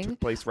amazing. Took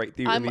place right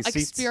there I'm in these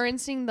seats.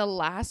 experiencing the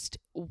last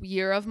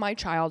year of my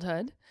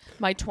childhood,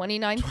 my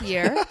 29th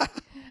year.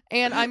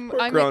 And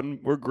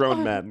We're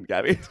grown men,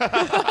 Gabby.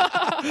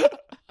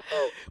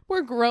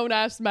 We're grown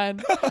ass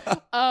men.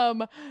 No,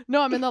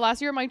 I'm in the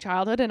last year of my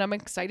childhood, and I'm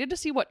excited to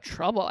see what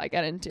trouble I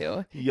get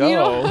into. Yo. You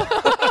know?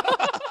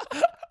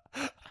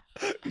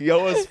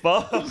 Yo as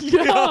fuck.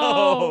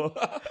 Yo.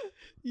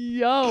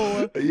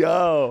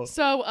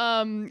 So,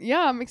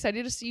 yeah, I'm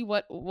excited to see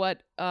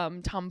what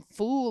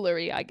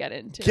tomfoolery I get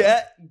into.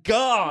 Get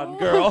gone,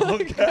 girl.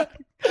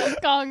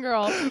 Gone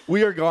Girl.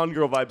 We are Gone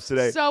Girl vibes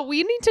today. So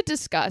we need to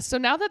discuss. So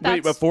now that's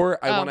Wait,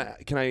 before I want to,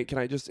 can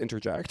I just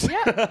interject?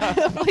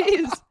 Yeah,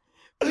 please.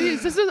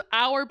 This is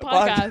our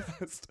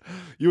podcast.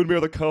 You and me are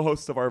the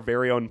co-hosts of our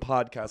very own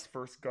podcast.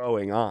 First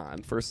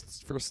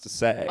to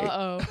say.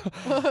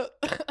 Uh-oh.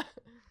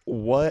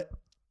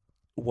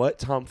 What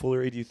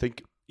tomfoolery do you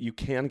think you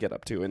can get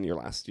up to in your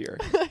last year?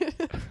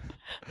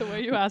 The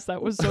way you asked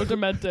that was so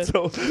demented.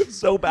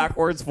 so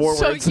backwards,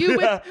 forwards. So you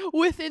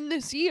within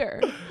this year,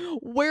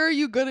 where are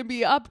you gonna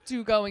be up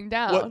to going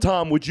down? What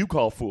Tom would you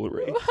call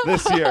foolery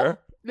this year?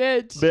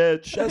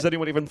 Bitch. Has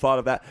anyone even thought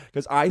of that?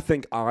 Because I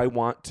think I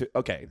want to.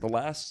 Okay, the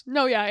last.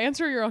 No, yeah.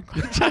 Answer your own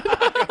question.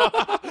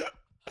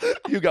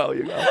 You go.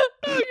 No,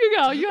 you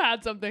go. You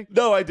had something.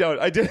 No, I don't.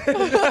 I did.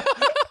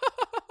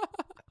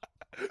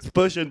 It's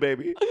pushing,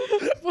 baby.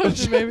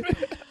 Pushing, baby.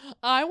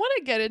 I want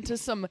to get into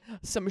some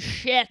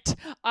shit.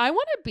 I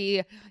want to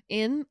be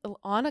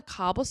on a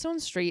cobblestone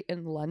street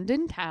in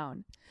London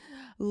town,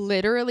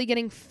 literally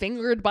getting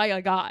fingered by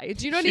a guy.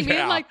 Do you know what I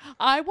mean? Like,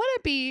 I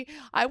want to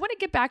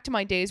get back to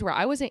my days where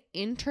I was an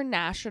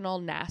international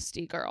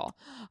nasty girl.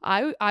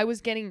 I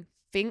was getting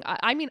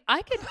I mean,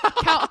 I could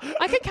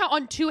count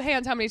on two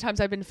hands how many times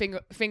I've been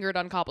fingered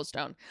on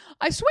cobblestone.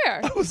 I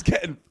swear. I was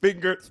getting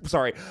fingered.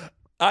 Sorry.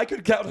 I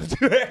could count on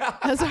two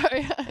hands.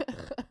 Sorry.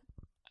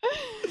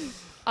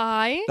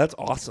 That's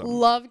awesome.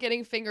 Love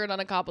getting fingered on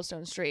a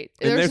cobblestone street.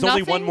 And there's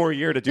only one more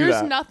year to do that.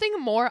 There's nothing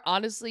more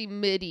honestly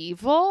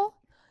medieval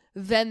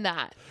than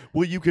that.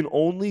 Well, you can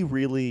only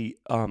really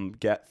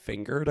get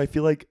fingered, I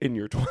feel like, in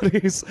your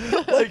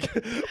 20s. Like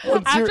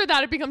after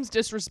that, it becomes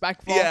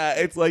disrespectful. Yeah,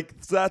 it's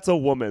like that's a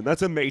woman.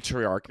 That's a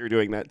matriarch. You're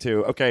doing that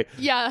too. Okay.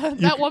 Yeah,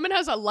 that woman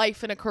has a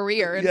life and a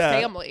career and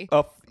family.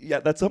 Yeah,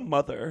 that's a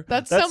mother.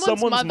 That's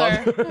someone's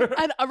mother.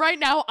 And right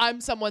now, I'm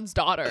someone's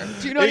daughter.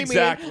 Do you know what I mean?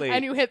 Exactly.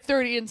 And you hit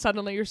 30 and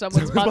suddenly you're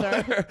someone's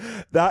mother.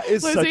 That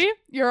is Lizzie,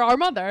 you're our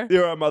mother.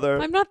 You're our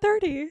mother. I'm not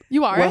 30.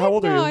 You are? Well, how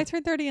old are you? No, I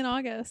turned 30 in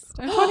August.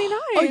 I'm 29.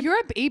 Oh, you're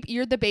a baby.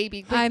 You're the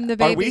baby. I'm the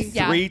baby. Are we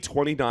three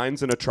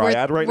 29s in a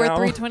triad right now?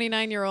 We're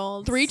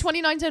 329-year-olds. 3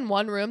 29s in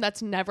one room.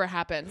 That's never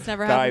happened. It's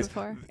never happened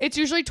before. It's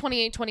usually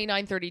 28,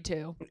 29,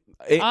 32.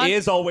 It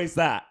is always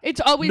that.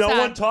 It's always that. No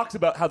one talks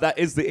about how that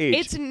is the age.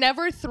 It's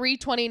never 3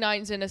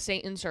 29s in a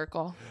Satan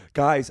circle.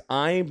 Guys,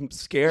 I'm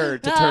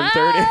scared to turn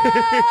 30.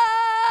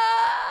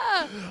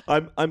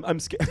 I'm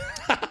scared.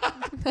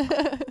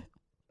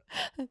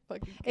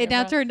 It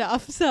now turned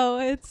off, so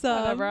it's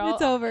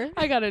it's over.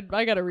 I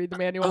gotta read the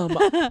manual.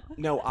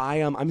 No,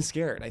 I'm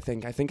scared. I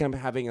think I'm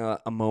having a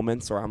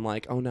moments where I'm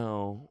like, oh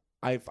no.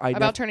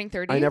 About turning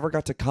 30? I never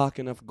got to cock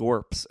enough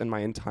gorps in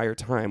my entire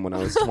time when I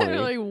was 20.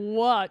 Really,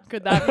 what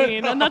could that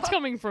mean? And that's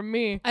coming from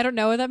me. I don't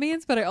know what that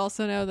means, but I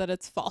also know that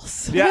it's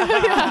false.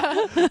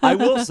 Yeah. I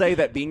will say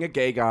that being a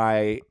gay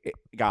guy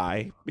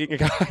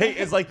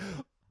is like,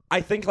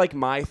 I think like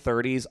my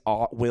 30s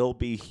will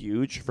be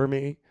huge for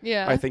me.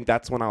 Yeah. I think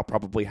that's when I'll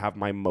probably have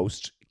my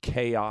most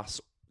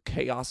chaos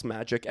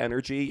magic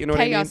energy, you know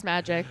what I mean? Chaos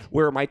magic.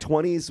 Where my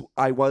 20s,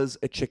 I was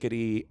a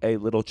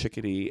little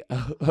chickadee,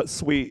 a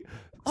sweet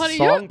Honey,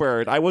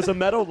 songbird. I was a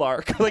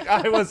meadowlark. Like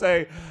I was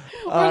a.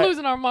 We're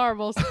losing our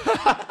marbles.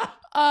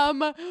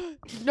 No,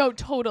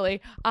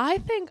 totally. I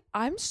think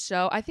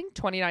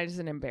 29 is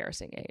an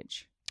embarrassing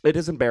age. It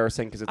is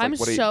embarrassing because it's I'm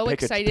like, what so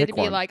pick excited to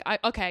be one. like,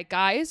 okay,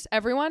 guys,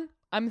 everyone,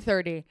 I'm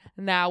 30.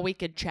 Now we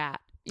could chat,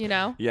 you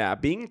know? Yeah,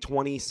 being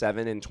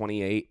 27 and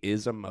 28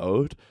 is a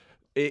mode.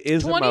 It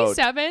is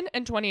 27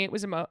 and 28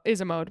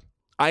 is a mode.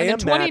 I am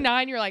 29,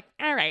 mad. you're like,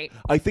 all right.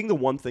 I think the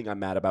one thing I'm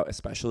mad about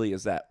especially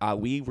is that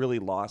we really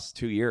lost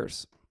 2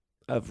 years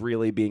of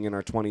really being in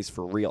our 20s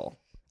for real.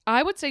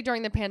 I would say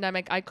during the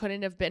pandemic, I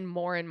couldn't have been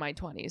more in my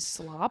 20s.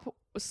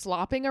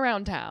 Slopping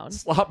around town.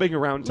 Slopping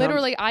around town.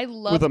 Literally, I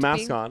loved with a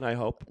mask on, I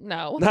hope.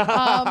 No.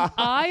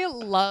 I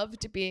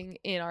loved being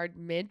in our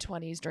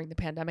mid-20s during the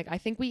pandemic. I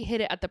think we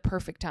hit it at the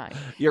perfect time.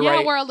 You're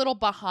right. We're a little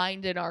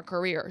behind in our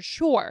career.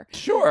 Sure.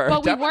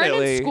 But we weren't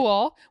in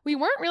school. We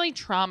weren't really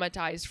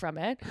traumatized from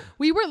it.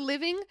 We were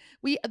living,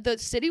 the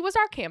city was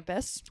our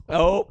campus.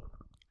 Oh.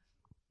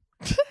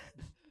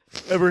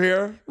 Over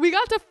here? We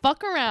got to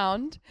fuck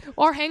around.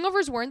 Our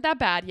hangovers weren't that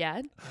bad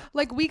yet.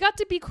 Like, we got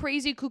to be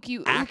crazy kooky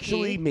ooky.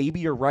 Actually,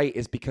 maybe you're right,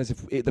 is because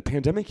if the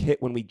pandemic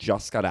hit when we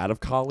just got out of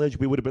college,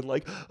 we would have been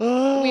like,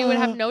 oh. We would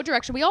have no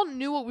direction. We all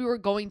knew what we were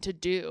going to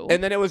do.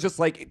 And then it was just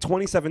like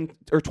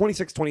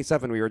 26,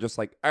 27, we were just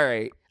like, all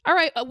right,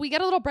 we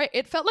get a little break.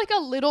 It felt like a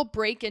little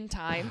break in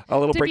time. A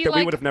little break that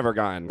we would have never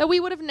gotten. That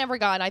we would have never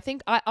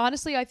gotten.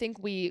 Honestly, I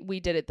think we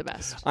did it the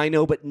best. I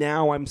know, but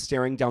now I'm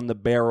staring down the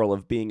barrel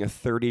of being a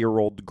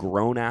 30-year-old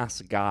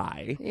grown-ass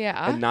guy.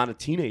 Yeah. And not a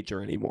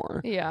teenager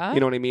anymore. Yeah. You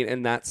know what I mean?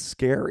 And that's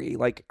scary.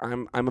 Like,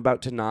 I'm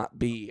about to not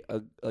be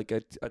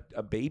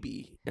a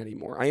baby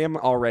anymore. I am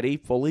already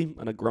fully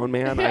a grown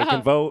man. Yeah. I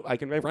can vote. I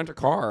can rent a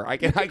car. I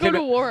can go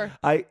to war.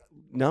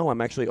 No,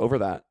 I'm actually over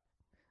that.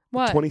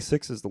 What?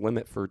 26 is the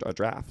limit for a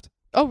draft.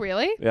 Oh,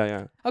 really?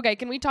 Yeah. Okay,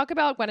 can we talk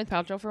about Gwyneth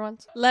Paltrow for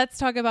once? Let's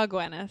talk about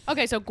Gwyneth.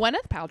 Okay, so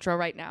Gwyneth Paltrow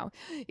right now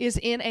is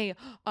in a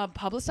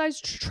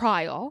publicized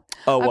trial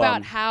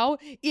about how,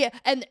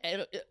 and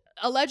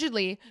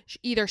allegedly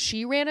either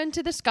she ran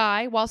into this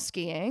guy while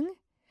skiing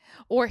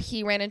or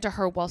he ran into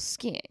her while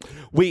skiing.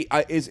 Wait,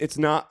 it's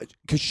not,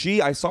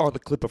 because I saw the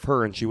clip of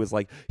her and she was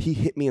like, he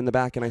hit me in the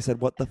back, and I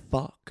said, what the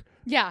fuck?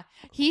 Yeah,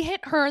 he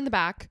hit her in the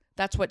back.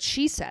 That's what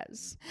she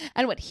says.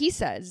 And what he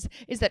says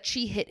is that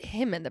she hit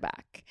him in the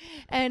back.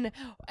 And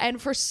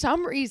for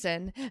some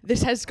reason,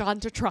 this has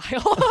gone to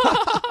trial.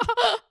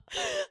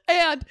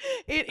 And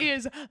it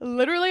is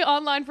literally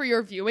online for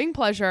your viewing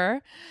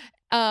pleasure.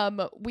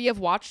 We have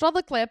watched all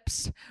the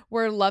clips.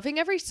 We're loving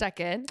every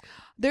second.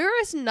 There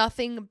is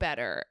nothing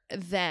better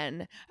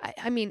than,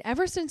 I mean,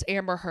 ever since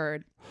Amber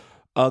Heard,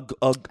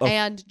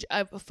 and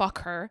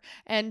fuck her,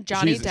 and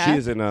Johnny Depp. She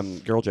is in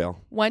girl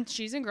jail.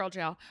 She's in girl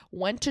jail.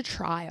 Went to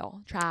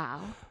trial,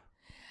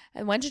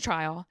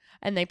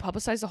 and they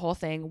publicized the whole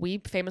thing.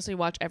 We famously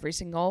watch every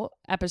single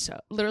episode.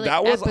 Literally,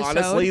 that was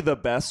honestly the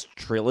best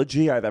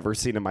trilogy I've ever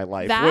seen in my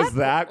life.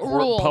 That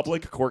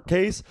public court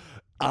case.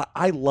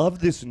 I love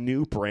this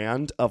new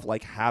brand of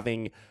like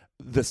having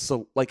the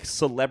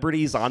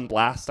celebrities on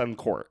blast on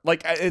court.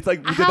 Like, it's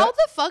like, how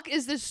the fuck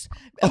is this?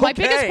 Okay. My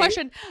biggest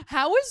question: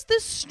 how is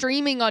this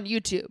streaming on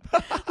YouTube?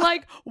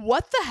 Like,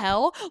 what the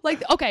hell?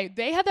 Like, okay,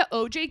 they had the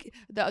OJ.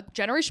 The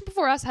generation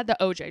before us had the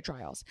OJ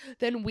trials.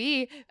 Then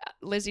we,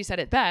 Lizzie said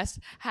it best,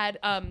 had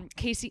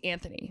Casey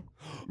Anthony,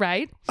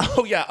 right?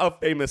 Oh yeah, a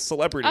famous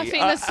celebrity.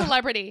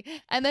 Celebrity.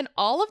 And then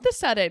all of a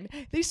sudden,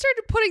 they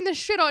started putting this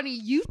shit on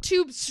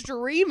YouTube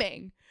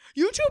streaming.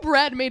 YouTube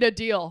Red made a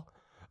deal.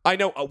 I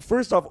know.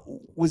 First off,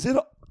 was it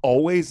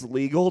always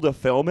legal to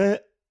film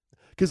it?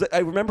 Because I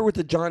remember with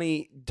the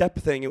Johnny Depp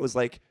thing, it was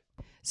like...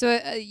 So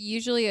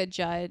usually a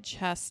judge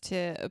has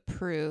to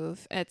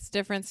approve. It's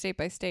different state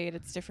by state.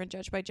 It's different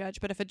judge by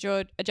judge. But if a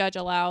judge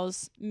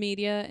allows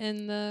media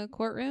in the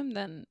courtroom,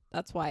 then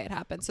that's why it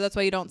happens. So that's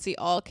why you don't see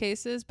all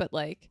cases, but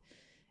like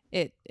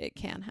it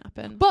can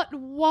happen. But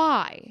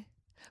why?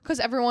 Because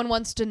everyone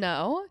wants to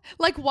know?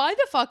 Like, why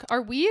the fuck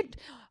are we...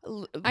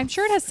 I'm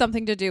sure it has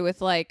something to do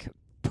with like...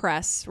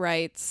 press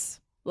rights,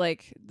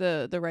 like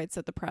the rights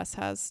that the press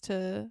has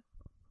to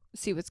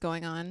see what's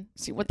going on,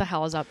 see what the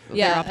hell is up.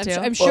 Yeah, up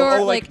to. I'm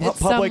sure like it's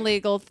some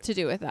legal to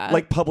do with that.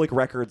 Like public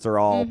records are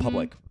all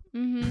public.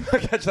 Mm-hmm.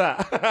 Catch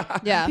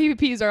that. Yeah,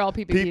 PPPs are all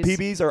PPPs.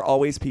 PPs are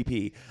always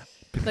PP.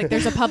 Like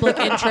there's a public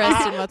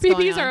interest in what's going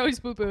on. PPs are always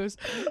poo-poos.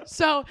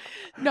 So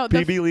no,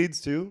 PB leads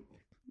to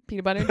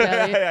peanut butter and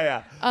jelly.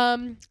 yeah.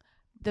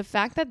 The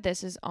fact that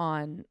this is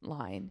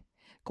online.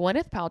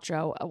 Gwyneth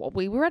Paltrow,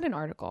 we read an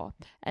article,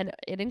 and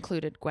it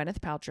included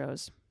Gwyneth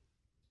Paltrow's...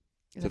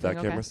 Did that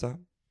camera stop?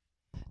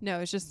 No,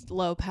 it's just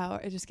low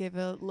power. It just gave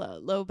a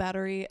low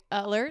battery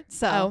alert.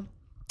 So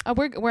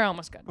we're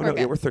almost good.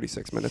 We're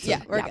 36 minutes in.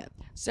 Yeah, we're good.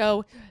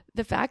 So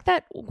the fact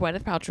that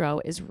Gwyneth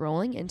Paltrow is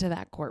rolling into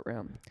that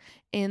courtroom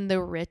in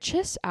the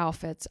richest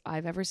outfits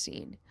I've ever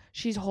seen.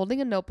 She's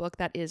holding a notebook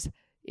that is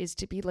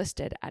to be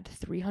listed at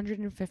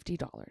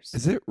 $350.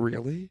 Is it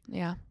really?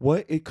 Yeah.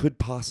 What could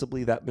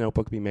possibly that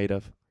notebook be made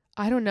of?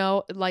 I don't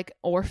know, like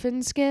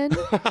orphan skin.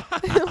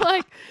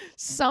 Like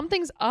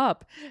something's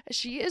up.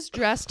 She is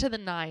dressed to the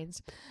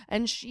nines,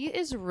 and she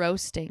is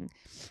roasting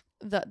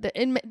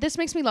this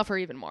makes me love her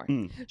even more.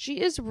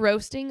 She is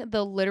roasting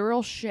the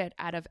literal shit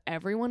out of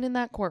everyone in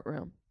that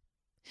courtroom,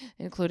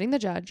 including the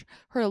judge.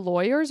 Her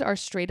lawyers are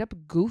straight up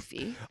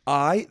goofy.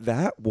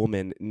 That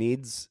woman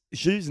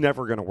she's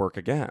never going to work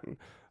again.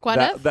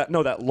 Gwyneth?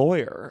 That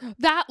lawyer.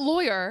 That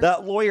lawyer.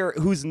 That lawyer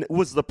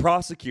was the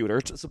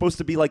prosecutor, supposed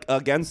to be like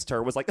against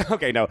her, was like,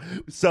 okay, no.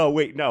 So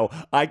wait, no,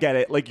 I get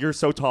it. Like, you're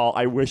so tall.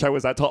 I wish I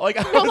was that tall. Like,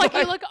 no, like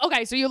you look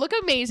okay. So you look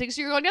amazing.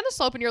 So you're going down the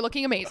slope and you're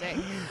looking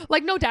amazing.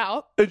 Like, no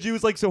doubt. And she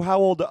was like, so how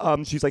old?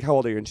 She's like, how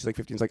old are you? And she's like,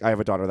 15. She's like, I have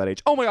a daughter that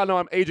age. Oh my god, no,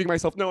 I'm aging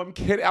myself. No, I'm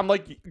kidding. I'm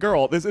like,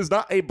 girl, this is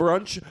not a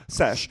brunch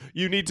sesh.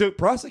 You need to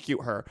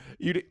prosecute her.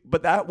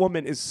 But that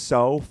woman is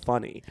so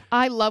funny.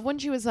 I love when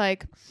she was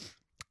like,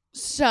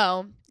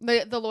 so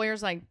the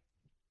lawyer's like,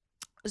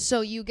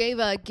 so you gave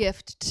a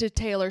gift to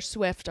Taylor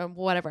Swift or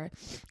whatever.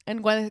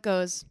 And Gwyneth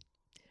goes,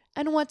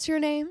 and what's your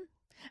name?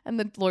 And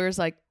the lawyer's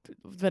like,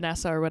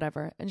 Vanessa or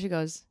whatever. And she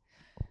goes,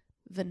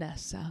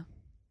 Vanessa.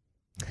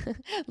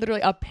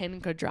 Literally a pin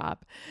could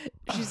drop.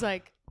 She's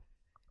like,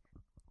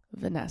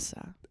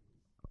 Vanessa.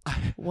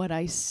 What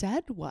I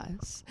said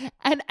was.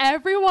 And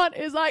everyone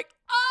is like,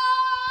 oh!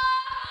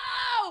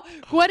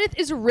 Gwyneth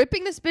is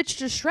ripping this bitch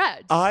to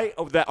shreds.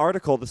 That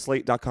article, the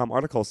Slate.com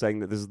article, saying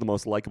that this is the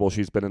most likable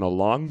she's been in a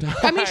long time.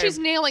 I mean, she's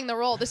nailing the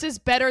role. This is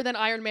better than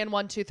Iron Man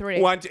 1, 2,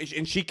 3.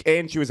 And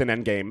she was in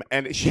Endgame,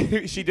 and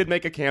she did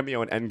make a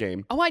cameo in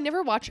Endgame. Oh, I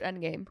never watched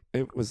Endgame.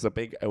 It was a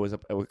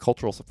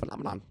cultural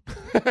phenomenon.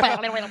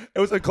 It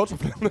was a cultural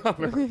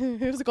phenomenon.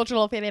 It was a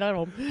cultural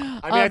phenomenon.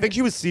 I mean, I think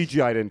she was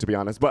CGI'd in, to be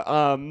honest, but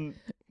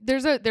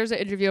there's an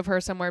interview of her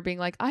somewhere being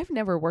like, I've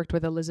never worked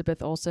with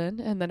Elizabeth Olsen,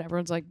 and then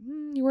everyone's like,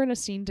 you were in a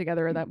scene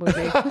together in that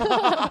movie.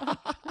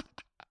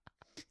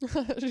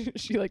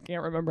 She like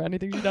can't remember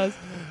anything she does.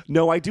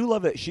 No, I do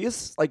love it. She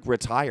is like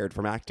retired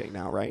from acting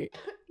now, right?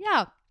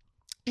 Yeah.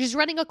 She's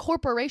running a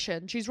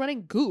corporation. She's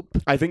running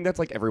Goop. I think that's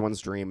like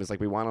everyone's dream is like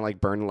we want to like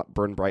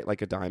burn bright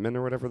like a diamond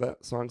or whatever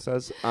that song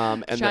says.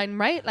 And shine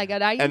bright like a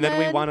diamond. And then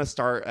we want to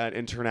start an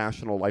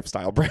international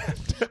lifestyle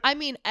brand. I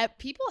mean,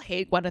 people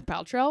hate Gwyneth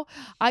Paltrow.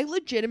 I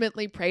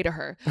legitimately pray to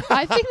her.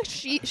 I think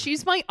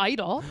she's my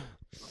idol.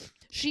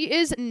 She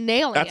is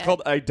nailing it. That's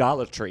called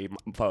idolatry,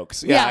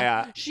 folks.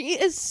 Yeah. She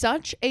is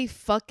such a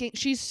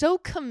she's so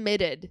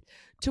committed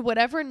to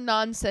whatever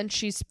nonsense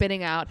she's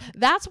spitting out.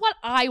 That's what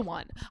I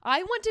want.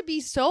 I want to be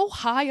so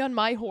high on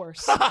my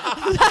horse that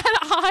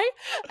I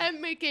am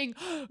making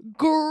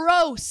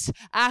gross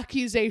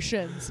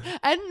accusations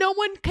and no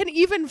one can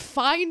even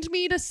find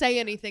me to say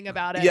anything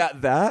about it.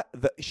 Yeah,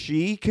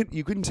 you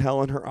can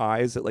tell in her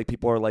eyes that like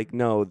people are like,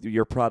 no,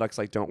 your products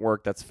like don't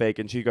work. That's fake.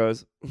 And she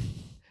goes...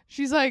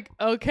 She's like,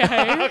 okay.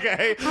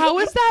 Okay. How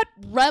is that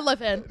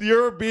relevant?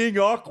 You're being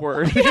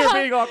awkward. Yeah. You're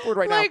being awkward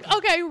right now. Like,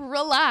 okay,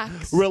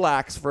 relax.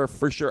 Relax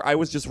for sure. I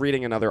was just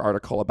reading another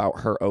article about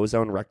her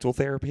ozone rectal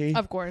therapy.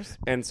 Of course.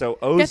 And so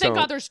ozone. Yeah, thank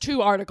God there's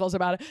 2 articles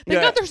about it.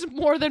 Thank God there's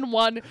more than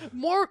one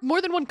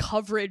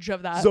coverage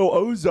of that. So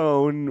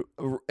ozone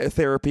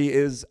therapy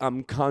is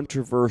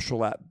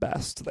controversial at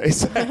best, they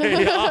say.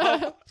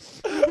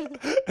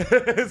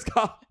 It's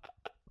called...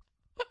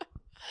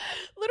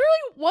 Literally,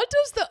 what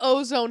does the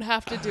ozone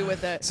have to do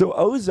with it? So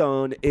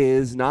ozone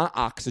is not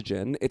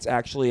oxygen. It's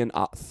actually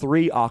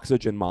 3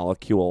 oxygen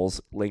molecules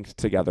linked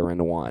together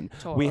in one.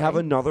 Totally. We have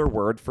another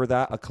word for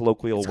that, a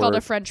colloquial word. It's called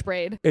a French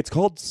braid. It's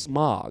called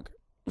smog.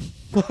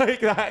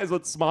 Like, that is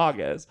what smog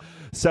is.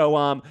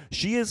 So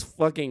she is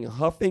fucking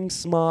huffing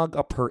smog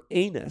up her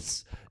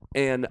anus.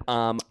 And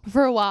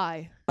for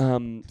why?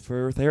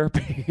 For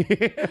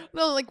therapy.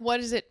 No, like what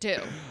does it do?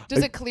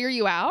 Does it clear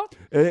you out?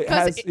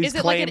 Is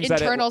it like an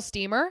internal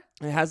steamer?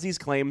 It has these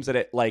claims that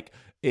it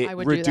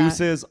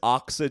reduces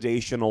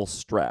oxidational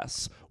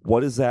stress.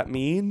 What does that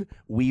mean?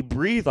 We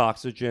breathe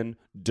oxygen.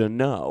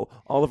 Dunno.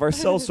 All of our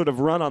cells sort of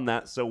run on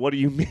that. So what do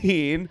you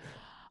mean?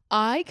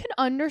 I can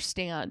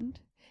understand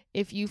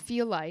if you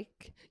feel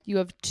like you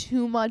have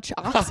too much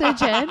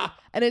oxygen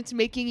and it's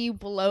making you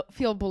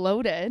feel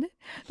bloated,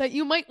 that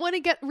you might want to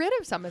get rid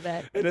of some of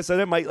it. And it said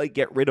it might like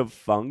get rid of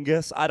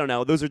fungus. I don't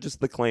know. Those are just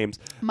the claims.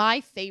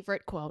 My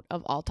favorite quote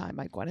of all time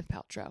by Gwyneth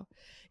Paltrow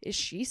is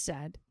she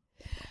said,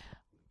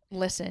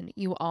 listen,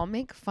 you all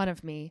make fun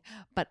of me,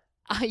 but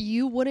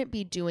you wouldn't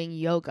be doing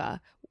yoga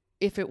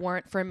if it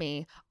weren't for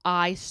me.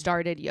 I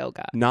started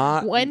yoga.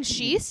 When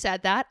she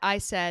said that, I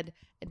said,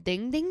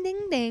 ding, ding,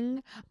 ding,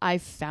 ding. I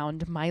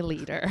found my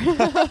leader.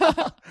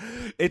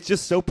 It's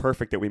just so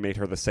perfect that we made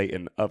her the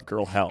Satan of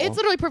girl hell. It's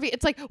literally perfect.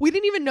 It's like, we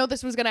didn't even know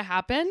this was going to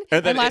happen.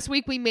 And last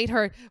week we made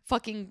her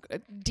fucking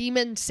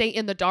demon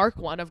Satan, the dark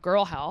one of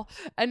girl hell.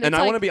 And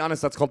I want to be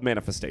honest, that's called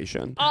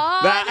manifestation.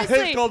 Honestly.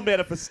 That is called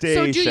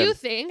manifestation. So do you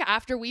think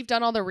after we've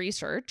done all the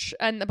research,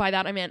 and by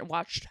that I meant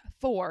watched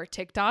 4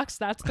 TikToks,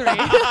 that's 3.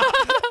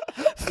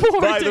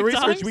 By the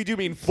research, we do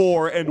mean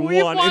 4 and 1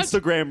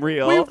 Instagram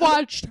reel. We've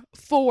watched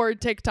 4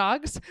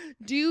 TikToks.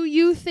 Do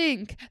you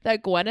think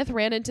that Gwyneth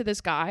ran into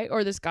this guy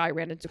or this guy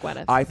ran into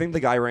Gwyneth? I think the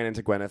guy ran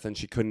into Gwyneth and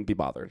she couldn't be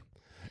bothered.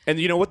 And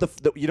you know what?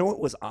 You know what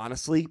was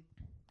honestly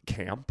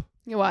camp?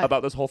 What?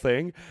 about this whole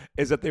thing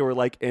is that they were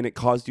like, and it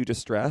caused you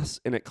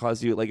distress, and it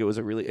caused you like, it was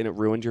a really, and it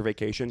ruined your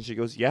vacation. She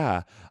goes,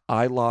 yeah,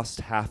 I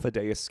lost half a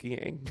day of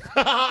skiing.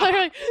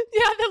 Like,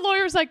 yeah, the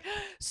lawyer's like,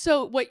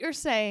 so what you're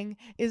saying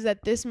is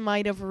that this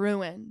might have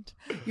ruined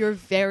your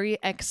very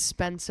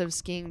expensive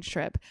skiing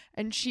trip.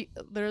 And she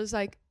literally was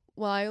like,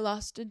 well, I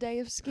lost a day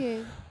of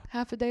skiing,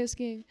 half a day of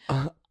skiing.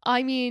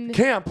 I mean,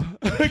 Camp.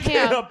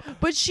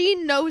 But she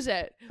knows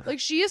it. Like,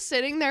 she is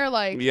sitting there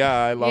like, yeah,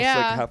 I lost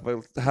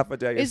like half a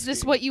day. Is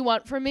this what you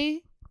want from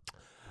me?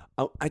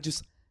 Oh, I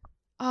just.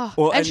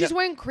 Well, and she's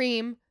wearing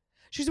cream.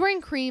 She's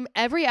wearing cream.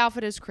 Every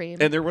outfit is cream.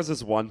 And there was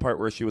this one part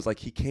where she was like,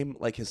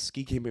 his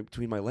ski came in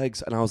between my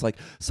legs. And I was like,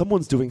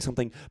 someone's doing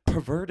something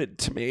perverted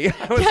to me.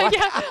 At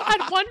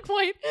one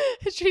point,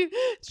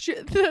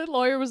 the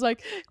lawyer was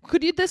like,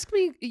 could you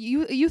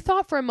you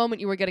thought for a moment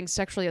you were getting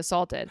sexually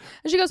assaulted.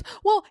 And she goes,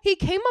 well, he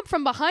came up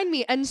from behind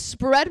me and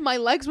spread my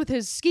legs with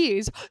his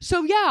skis.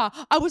 So yeah,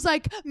 I was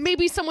like,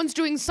 maybe someone's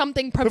doing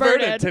something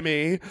perverted to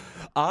me.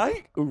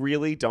 I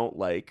really don't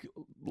like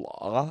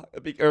law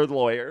or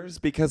lawyers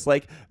because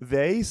like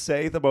they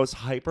say the most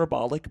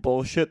hyperbolic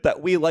bullshit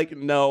that we like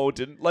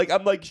didn't like.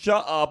 I'm like,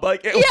 shut up.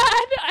 Like,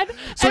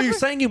 so you're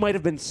saying you might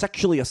have been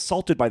sexually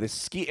assaulted by the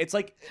ski? It's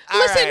like,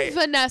 listen, right.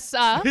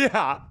 Vanessa.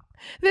 Yeah.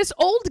 This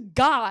old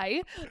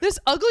guy, this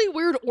ugly,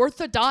 weird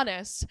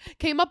orthodontist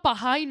came up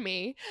behind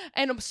me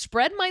and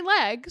spread my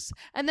legs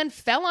and then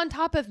fell on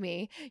top of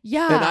me.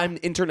 Yeah. And I'm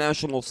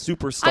international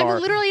superstar.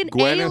 I'm literally an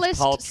Gwyneth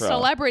A-list Paltrow.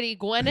 Celebrity,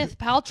 Gwyneth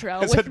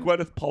Paltrow. I said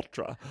Gwyneth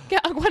Paltrow.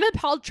 Yeah, Gwyneth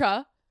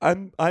Paltrow.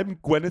 I'm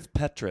Gwyneth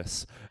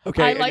Petrus.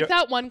 Okay. I like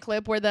that one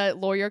clip where the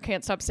lawyer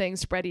can't stop saying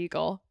spread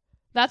eagle.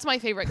 That's my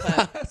favorite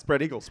clip.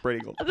 Spread eagle.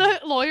 The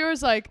lawyer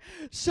is like,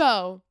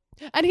 so,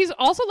 and he's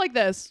also like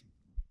this.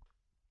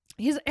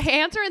 His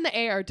hands are in the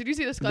air. Did you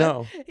see this clip?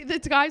 No.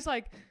 This guy's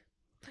like,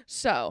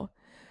 so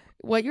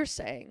what you're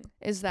saying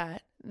is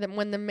that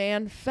when the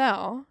man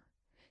fell,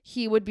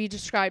 he would be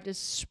described as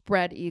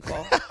spread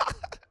eagle.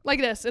 Like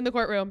this in the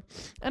courtroom.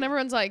 And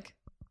everyone's like,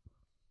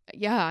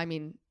 yeah, I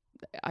mean,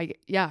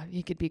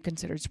 he could be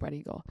considered spread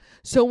eagle.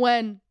 So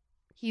when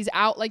he's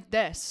out like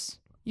this,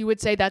 you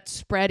would say that's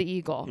spread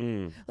eagle.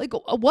 Like,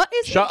 what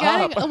is Shut he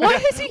getting? up. What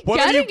is he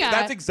getting at?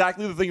 That's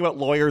exactly the thing about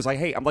lawyers I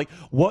hate. I'm like,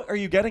 what are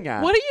you getting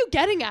at? What are you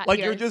getting at? Like,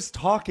 here? you're just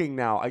talking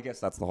now. I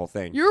guess that's the whole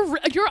thing. You're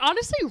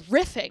honestly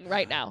riffing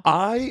right now.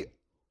 I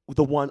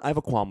have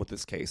a qualm with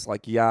this case.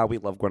 Like, yeah, we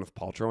love Gwyneth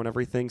Paltrow and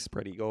everything.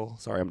 Spread eagle.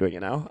 Sorry, I'm doing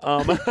it now.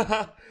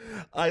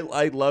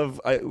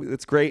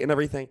 It's great and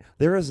everything.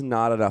 There is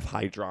not enough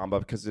high drama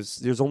because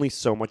there's only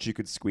so much you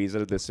could squeeze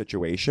out of this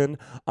situation.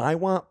 I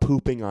want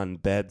pooping on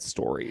bed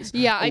stories.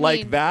 Yeah, I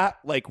mean, that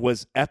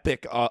was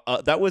epic.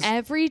 That was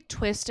every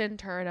twist and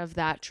turn of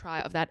that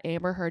trial, of that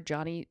Amber Heard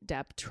Johnny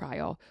Depp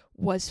trial,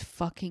 was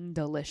fucking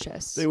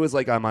delicious. It was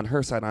like, I'm on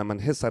her side, I'm on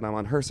his side, I'm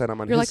on her side,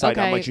 I'm on You're his like, side.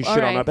 I'm okay, like, she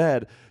shit on a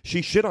bed.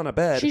 She shit on a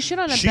bed. She shit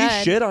on a She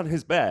bed. shit on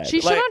his bed. She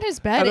shit on his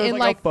bed in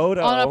like a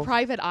photo on a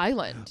private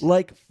island.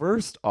 Like,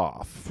 first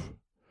off,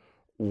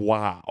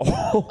 wow.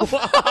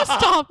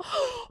 Stop.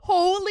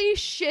 Holy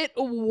shit,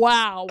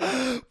 wow.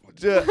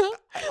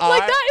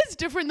 That is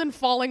different than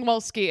falling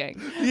while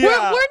skiing.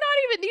 Yeah. We're not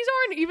even, these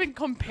aren't even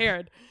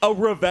compared. A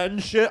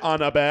revenge shit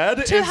on a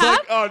bed To is have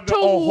like a to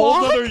whole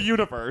walk other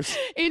universe.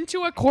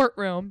 Into a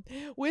courtroom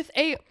with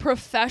a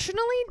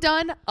professionally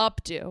done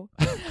updo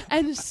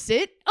and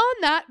sit on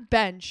that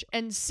bench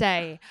and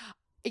say,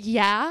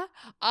 yeah,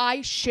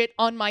 I shit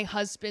on my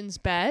husband's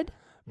bed.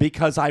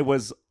 Because I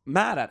was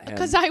mad at him.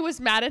 Because I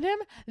was mad at him.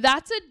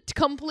 That's a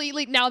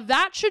completely, now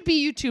that should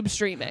be YouTube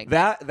streaming.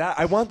 That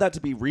I want that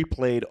to be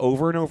replayed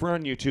over and over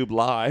on YouTube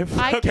live.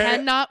 I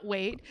cannot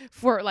wait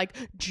for like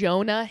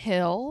Jonah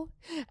Hill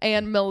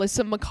and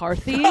Melissa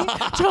McCarthy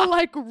to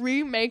like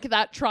remake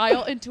that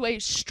trial into a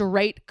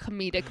straight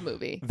comedic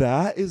movie.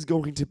 That is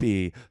going to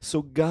be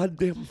so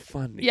goddamn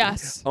funny.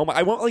 Yes. Oh my!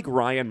 I want like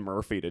Ryan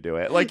Murphy to do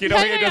it. Like, you know,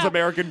 he does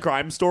American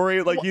Crime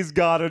Story. Like, he's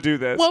got to do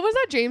this. What was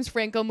that James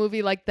Franco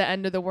movie, like The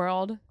End of the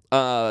World?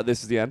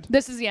 This is the end.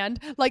 This is the end.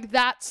 Like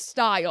that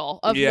style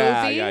of movie.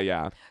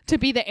 Yeah. To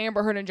be the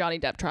Amber Heard and Johnny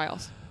Depp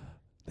trials.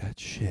 That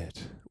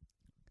shit,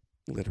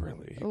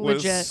 literally,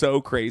 Legit. was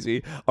so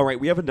crazy. All right,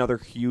 we have another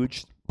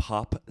huge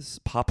pop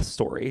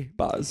story,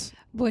 Buzz.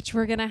 Which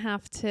we're going to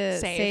have to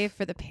Save. save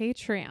for the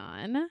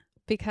Patreon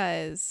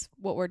because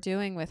what we're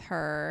doing with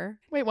her.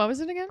 Wait, what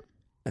was it again?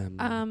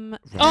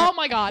 Oh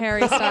my god,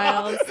 Harry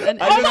Styles. And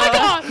oh my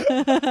god.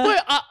 Wait,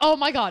 oh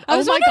my god. I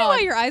was oh my wondering god. why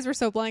your eyes were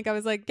so blank. I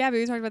was like, Gabby,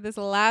 we talked about this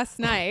last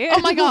night. Oh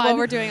my God. What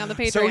we're doing on the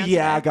Patreon. So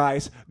yeah, today.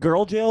 guys,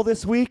 girl jail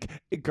this week.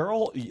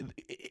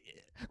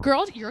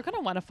 Girl, you're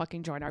gonna want to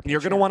fucking join our Patreon. You're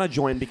gonna want to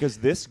join because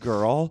this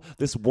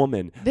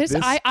woman,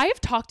 I have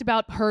talked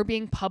about her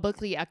being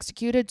publicly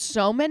executed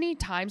so many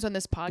times on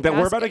this podcast that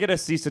we're about to get a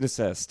cease and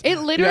desist. It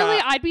literally,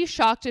 Yeah. I'd be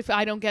shocked if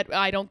I don't get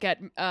a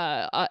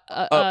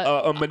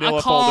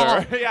manila call,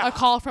 folder. Yeah. a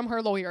call from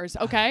her lawyers.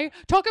 Okay,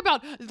 talk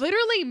about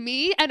literally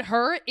me and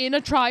her in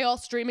a trial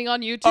streaming on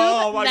YouTube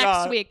Oh my next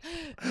God. week.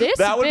 This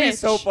That would be bitch-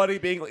 so funny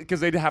being because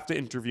they'd have to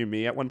interview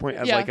me at one point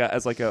as Yeah.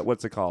 like a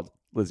what's it called,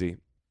 Lizzie?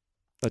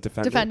 A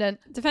defendant?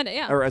 Defendant,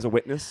 yeah. Or as a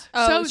witness?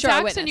 Oh, So sure, a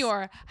Zach witness.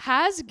 Senior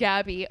has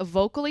Gabby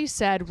vocally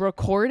said,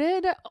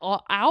 recorded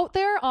out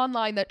there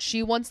online, that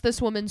she wants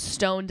this woman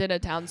stoned in a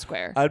town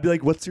square. I'd be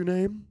like, what's your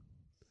name?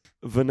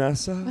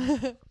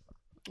 Vanessa?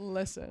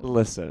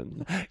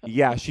 Listen.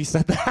 Yeah, she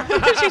said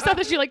that. She said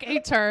that she like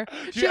hates her.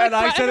 She and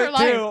like, I said threatened her it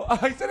life.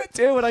 too. I said it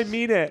too, and I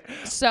mean it.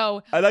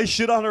 So And I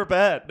shit on her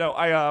bed. No,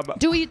 I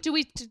do we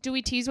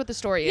tease what the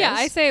story Yeah, is?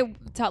 I say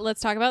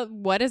let's talk about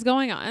what is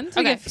going on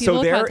to give people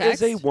So there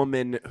context. is a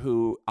woman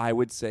who I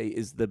would say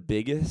is the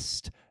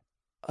biggest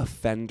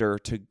offender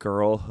to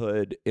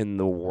girlhood in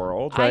the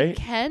world, I right?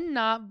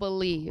 cannot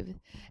believe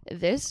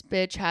this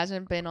bitch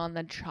hasn't been on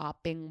the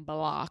chopping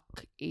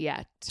block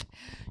yet.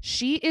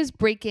 She is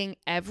breaking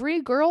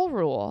every girl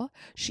rule.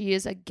 She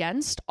is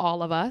against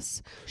all of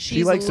us.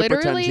 She likes to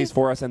pretend she's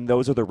for us, and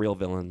those are the real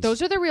villains.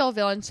 Those are the real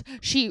villains.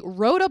 She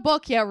wrote a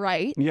book, yeah,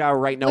 right. Yeah,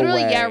 right. No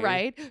Literally, way. yeah,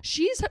 right.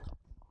 She's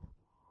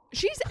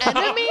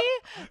enemy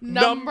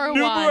number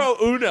Numero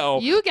one.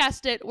 uno. You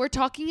guessed it. We're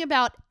talking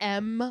about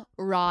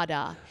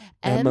Emrata.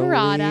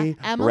 Emily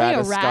Emily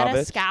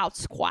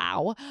Ratajkowicz.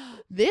 Ratajkowicz.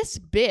 This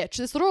bitch,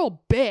 this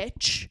little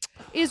bitch,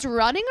 is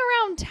running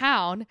around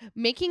town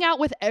making out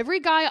with every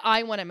guy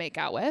I want to make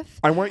out with.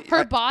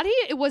 Her body,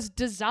 it was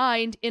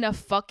designed in a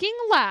fucking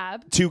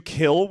lab to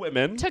kill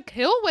women. to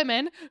kill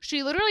women.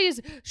 She literally is.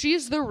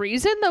 She's the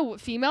reason the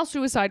female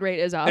suicide rate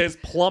is up. Is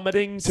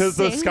plummeting to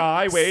the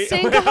sky. Wait.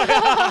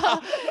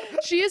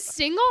 She is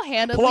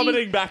single-handedly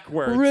Plummeting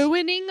backwards.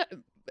 ruining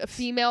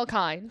female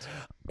kind.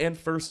 And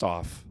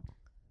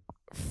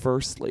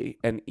firstly,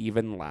 and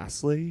even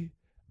lastly,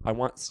 I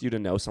want you to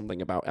know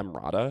something about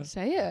Emrata.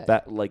 Say it.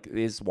 That like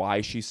is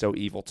why she's so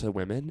evil to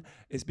women,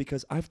 is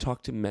because I've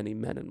talked to many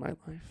men in my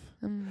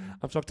life.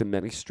 I've talked to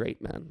many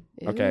straight men.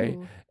 Okay.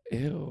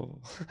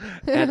 Ew.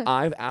 And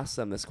I've asked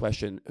them this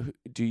question: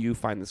 do you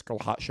find this girl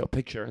hot? Show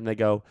picture, and they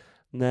go,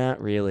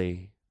 "Not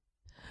really."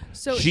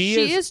 So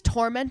she is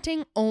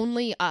tormenting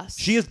only us.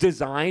 She is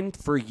designed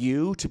for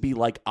you to be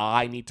like,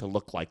 I need to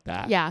look like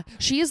that. Yeah,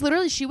 she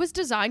was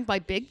designed by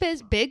big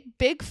business,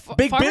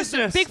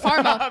 business. big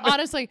pharma.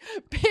 Honestly,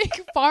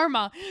 big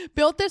pharma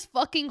built this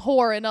fucking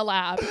whore in a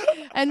lab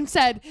and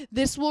said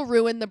this will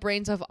ruin the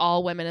brains of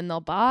all women, and they'll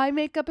buy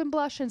makeup and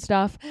blush and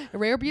stuff,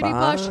 Rare Beauty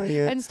blush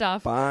and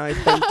stuff. Buy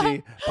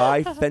Fenty.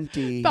 Buy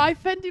Fenty. Buy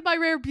Fenty by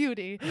Rare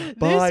Beauty.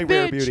 Buy This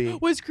Rare bitch Beauty.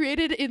 was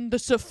created in the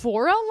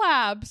Sephora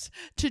labs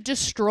to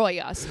destroy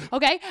us.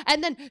 Okay,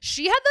 and then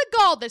she had the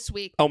gall this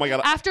week. Oh my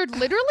God. After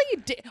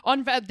literally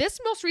on this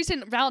most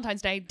recent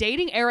Valentine's Day,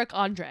 dating Eric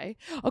Andre.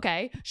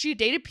 Okay, she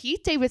dated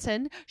Pete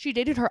Davidson. She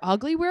dated her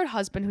ugly weird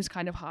husband, who's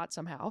kind of hot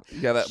somehow.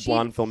 Yeah, that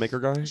blonde filmmaker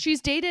guy.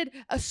 She's dated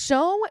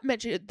so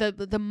much.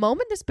 The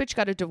moment this bitch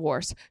got a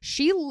divorce,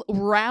 she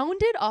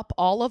rounded up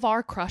all of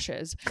our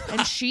crushes,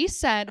 and she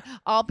said,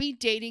 "I'll be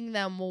dating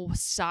them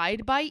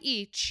side by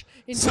each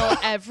until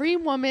every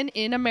woman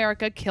in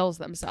America kills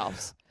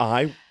themselves."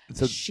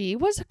 She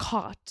was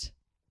caught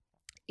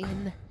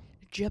in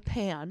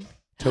Japan.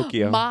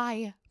 Tokyo.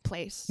 My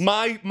place.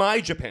 My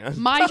Japan.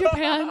 My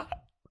Japan.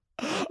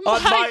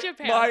 My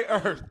Japan. My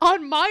Earth.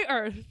 On my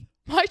earth.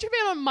 My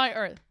Japan on my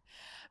earth.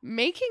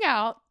 Making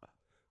out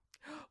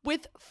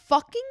with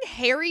fucking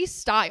Harry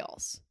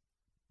Styles.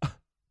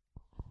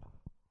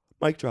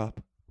 Mic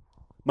drop.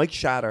 Mic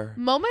shatter.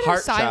 Moment Heart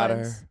of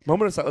silence. shatter.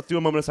 Moment of silence. Let's do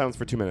a moment of silence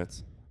for 2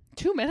 minutes.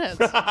 2 minutes.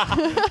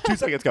 2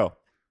 seconds, go.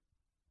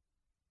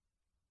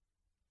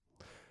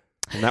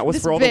 And that was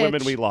This for all the bitch.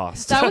 women we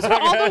lost. That was for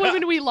all the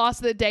women we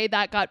lost the day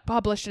that got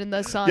published in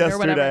the Sun or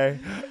whatever.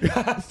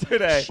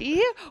 Yesterday.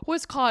 She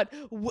was caught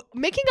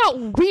making out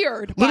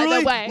weird, by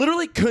the way.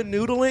 Literally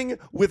canoodling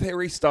with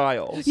Harry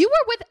Styles. You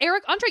were with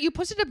Eric Andre. You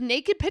posted a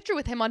naked picture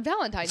with him on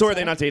Valentine's So Day. are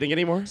they not dating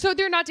anymore? So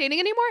they're not dating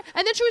anymore?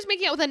 And then she was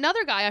making out with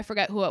another guy. I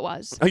forget who it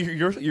was. Oh,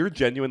 you're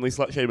genuinely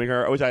slut shaming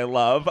her, which I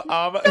love.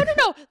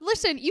 No.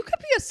 Listen, you could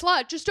be a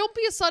slut. Just don't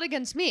be a slut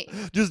against me.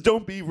 Just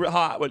don't be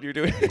hot when you're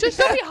doing it. Just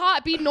don't be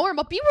hot. Be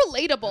normal. Be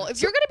relatable.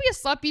 If you're going to be a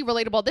slut, be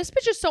relatable. This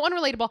bitch is so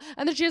unrelatable.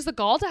 And then she has the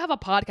gall to have a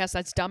podcast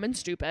that's dumb and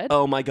stupid.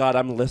 Oh my God,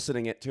 I'm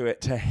listening to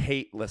it to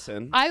hate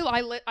listen.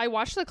 I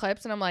watched the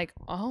clips and I'm like,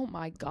 oh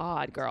my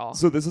God, girl.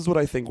 So this is what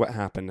I think what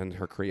happened in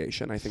her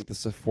creation. I think the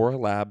Sephora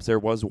Labs, there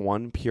was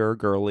one pure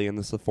girly in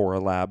the Sephora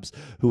Labs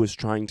who was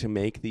trying to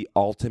make the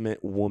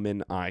ultimate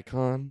woman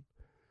icon.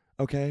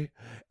 Okay?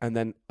 And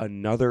then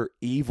another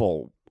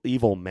evil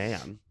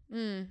man.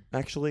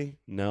 Actually,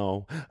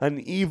 no.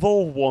 An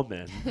evil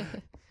woman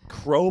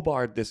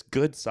crowbarred this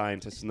good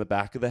scientist in the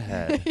back of the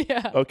head.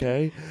 Yeah.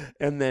 Okay?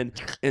 And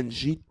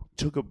she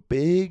took a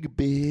big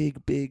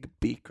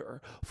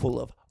beaker full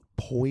of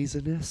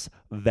poisonous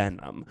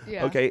venom.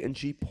 Yeah. Okay? And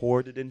she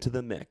poured it into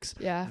the mix.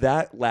 Yeah.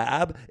 That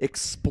lab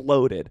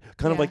exploded.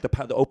 Kind of like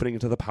the opening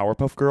into the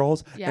Powerpuff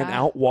Girls. Yeah. And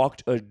out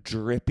walked a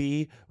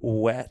drippy,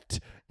 wet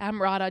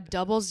Amrata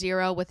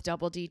 00 with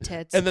double D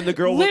tits. And then the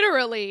girl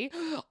literally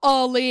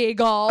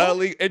illegal.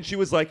 And she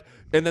was like,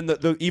 and then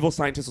the evil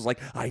scientist was like,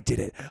 I did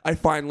it. I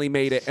finally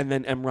made it. And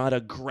then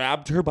Emrata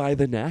grabbed her by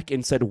the neck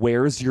and said,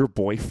 where's your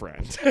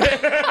boyfriend?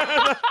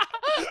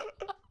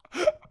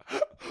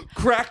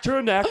 cracked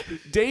her neck,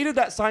 dated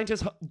that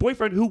scientist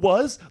boyfriend who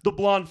was the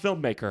blonde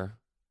filmmaker.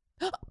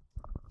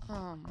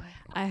 Oh my.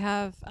 I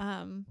have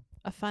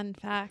a fun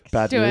fact.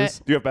 Bad Do news?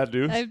 it. Do you have bad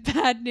news? I have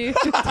bad news.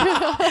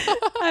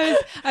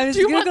 I was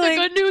Do you Googling, want the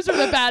good news or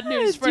the bad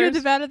news Do you want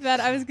first? the bad?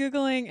 I was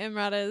Googling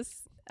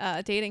Imrata's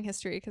dating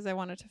history because I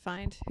wanted to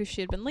find who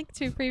she had been linked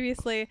to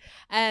previously.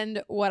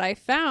 And what I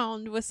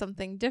found was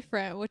something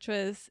different, which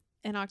was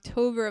in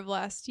October of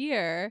last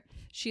year,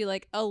 she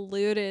like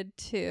alluded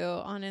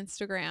to on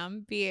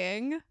Instagram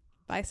being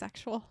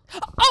bisexual.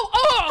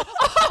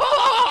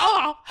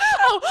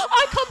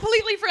 I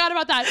completely forgot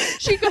about that.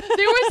 There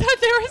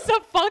was a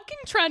fucking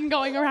trend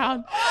going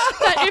around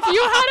that if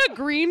you had a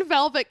green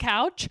velvet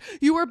couch,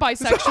 you were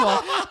bisexual.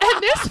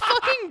 And this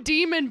fucking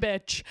demon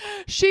bitch,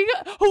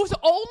 who's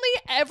only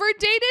ever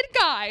dated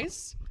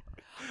guys,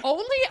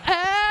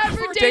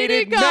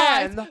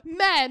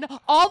 men,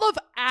 all of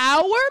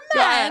our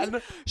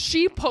men.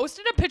 She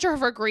posted a picture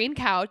of her green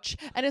couch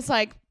and it's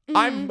like,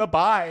 I'm a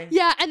bi.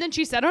 yeah, and then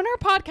she said on her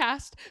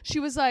podcast,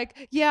 she was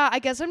like, yeah, I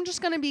guess I'm just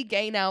going to be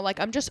gay now. Like,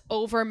 I'm just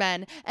over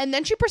men. And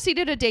then she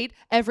proceeded to date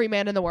every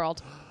man in the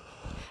world.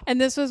 And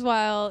this was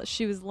while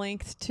she was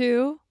linked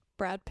to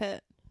Brad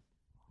Pitt.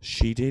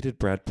 She dated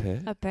Brad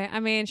Pitt? I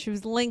mean, she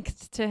was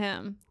linked to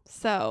him.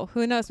 So,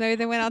 who knows? Maybe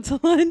they went out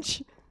to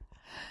lunch.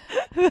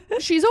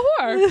 She's a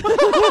whore.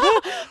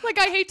 Like,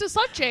 I hate to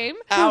slut shame.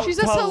 She's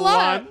a slut.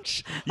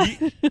 Lunch.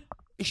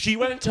 She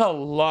went to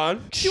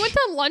lunch. She went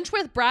to lunch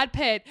with Brad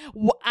Pitt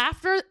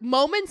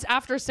moments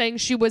after saying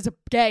she was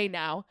gay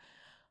now.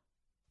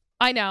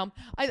 I know.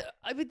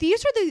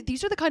 These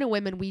are the kind of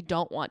women we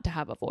don't want to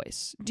have a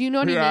voice. Do you know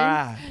what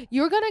I mean?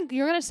 You're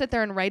gonna sit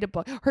there and write a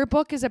book. Her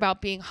book is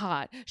about being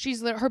hot.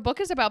 Her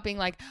book is about being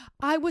like,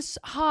 I was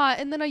hot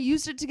and then I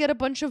used it to get a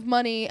bunch of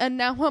money and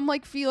now I'm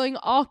like feeling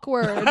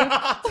awkward.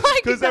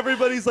 Because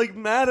everybody's like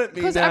mad at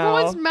me now. Because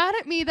everyone's mad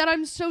at me that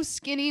I'm so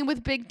skinny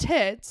with big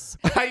tits.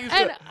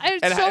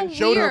 And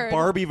showed her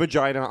Barbie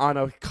vagina on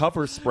a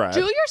cover spread.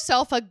 Do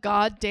yourself a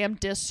goddamn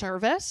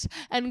disservice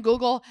and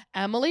Google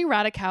Emily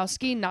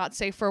Ratajkowski not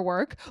safe for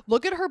work.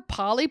 Look at her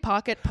Polly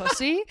Pocket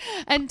pussy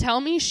and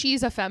tell me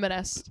she's a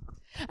feminist.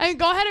 And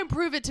go ahead and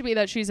prove it to me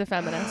that she's a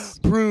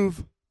feminist.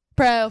 Prove.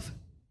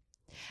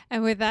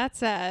 And with that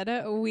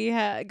said, we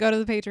go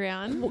to the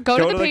Patreon. Go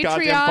to the Patreon.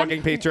 Goddamn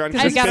fucking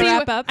Patreon. We gotta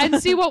wrap up.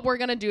 And see what we're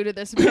gonna do to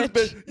this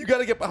bitch. You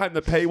gotta get behind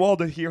the paywall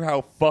to hear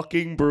how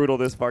fucking brutal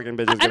this fucking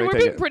bitch is and gonna we're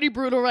take being it. pretty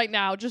brutal right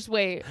now. Just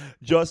wait.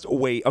 Just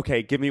wait.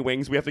 Okay, give me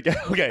wings. We have to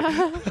get. Okay.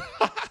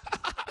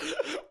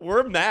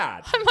 We're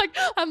mad.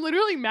 I'm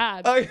literally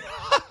mad. I'm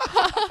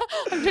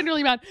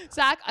genuinely mad.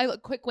 Zach,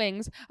 quick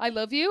wings. I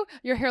love you.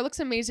 Your hair looks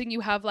amazing. You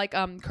have like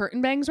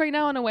curtain bangs right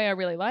now in a way I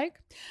really like.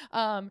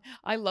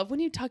 I love when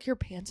you tuck your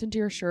pants into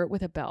your shirt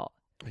with a belt.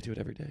 I do it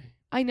every day.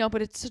 I know,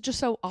 but it's just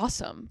so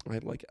awesome. I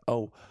like.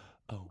 Oh.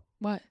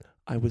 What?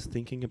 I was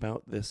thinking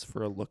about this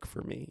for a look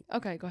for me.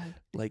 Okay, go ahead.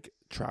 Like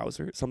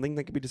trousers, something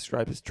that could be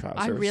described as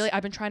trousers.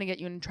 I've been trying to get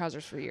you in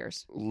trousers for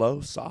years.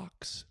 Low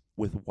socks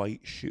with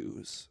white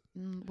shoes.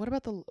 What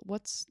about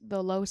what's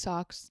the low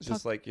socks?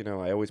 Just like,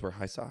 I always wear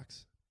high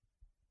socks.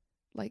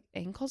 Like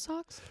ankle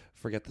socks?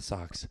 Forget the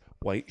socks.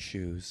 White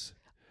shoes.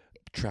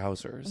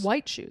 Trousers.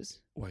 White shoes.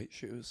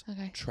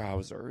 Okay.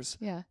 Trousers.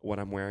 Yeah. What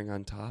I'm wearing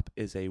on top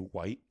is a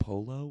white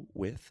polo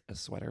with a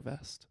sweater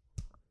vest.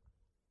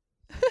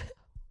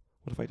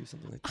 What if I do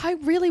something like that? I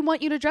really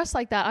want you to dress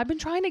like that. I've been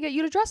trying to get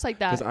you to dress like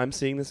that. Because I'm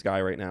seeing this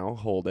guy right now.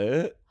 Hold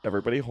it.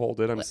 Everybody hold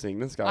it. I'm seeing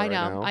this guy right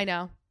now.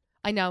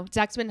 I know.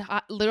 Zach's been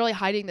literally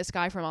hiding this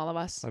guy from all of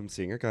us. I'm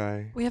seeing a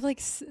guy. We have like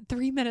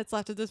 3 minutes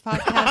left of this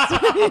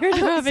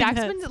podcast. Zach's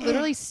been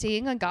literally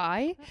seeing a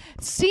guy,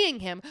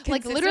 seeing him,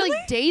 like literally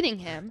dating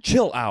him.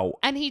 Chill out.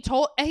 And he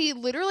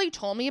literally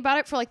told me about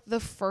it for like the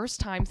first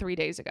time 3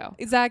 days ago.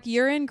 Zach,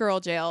 you're in girl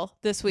jail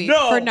this week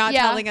for not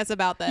telling us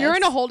about this. You're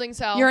in a holding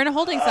cell.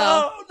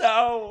 Oh,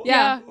 no.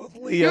 Yeah.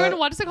 Leah. You're in,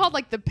 what is it called?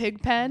 Like the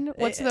pig pen?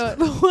 What's the...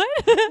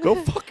 What? Go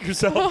fuck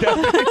yourself.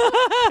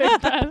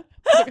 Pig pen.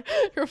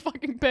 You're a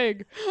fucking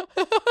pig.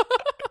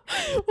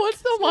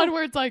 What's the one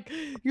where it's like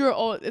you're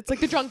old? It's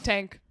like the drunk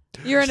tank.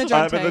 You're in a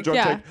drunk I'm tank. in the drunk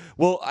tank.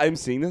 Well, I'm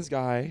seeing this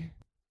guy.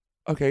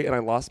 Okay, and I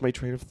lost my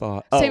train of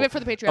thought. Save it for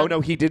the Patreon. Oh no,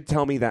 he did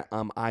tell me that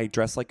I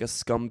dress like a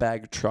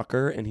scumbag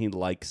trucker, and he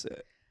likes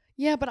it.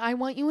 Yeah, but I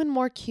want you in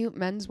more cute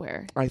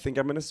menswear. I think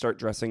I'm gonna start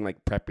dressing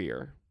like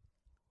preppier.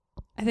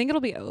 I think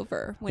it'll be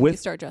over when you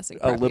start dressing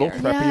preppier. A little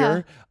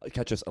preppier.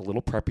 Catch us a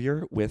little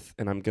preppier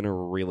and I'm gonna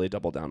really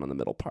double down on the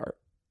middle part.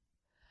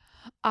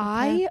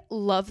 I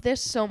love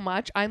this so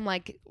much. I'm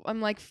like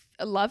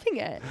loving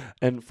it.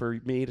 And for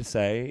me to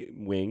say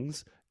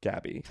wings,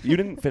 Gabby, you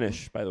didn't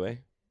finish, by the way.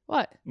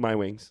 What? My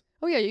wings.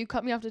 Oh yeah, you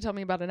cut me off to tell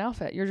me about an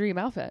outfit, your dream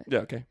outfit. Yeah,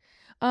 okay.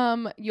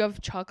 You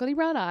have chocolatey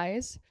brown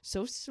eyes.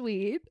 So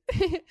sweet.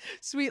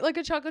 Sweet like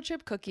a chocolate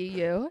chip cookie,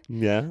 you.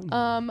 Yeah.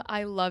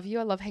 I love you.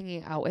 I love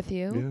hanging out with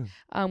you.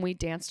 Yeah. We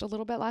danced a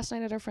little bit last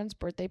night at our friend's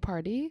birthday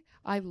party.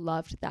 I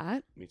loved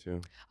that. Me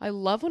too. I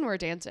love when we're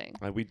dancing.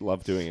 We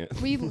love doing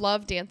it. We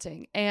love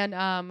dancing. And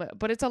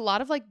but it's a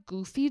lot of like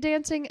goofy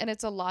dancing, and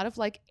it's a lot of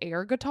like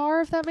air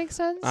guitar, if that makes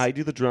sense. I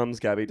do the drums,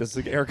 Gabby does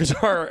the air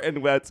guitar, and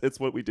it's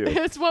what we do.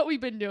 It's what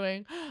we've been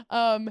doing.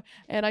 And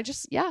I'm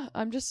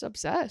just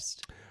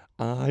obsessed.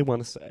 I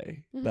want to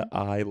say that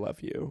I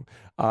love you.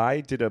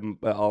 I did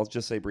I'll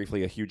just say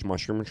briefly, a huge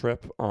mushroom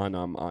trip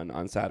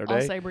on Saturday.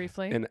 I'll say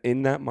briefly. And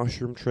in that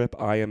mushroom trip,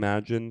 I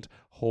imagined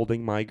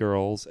holding my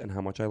girls and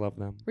how much I love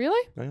them.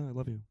 Really? Yeah, I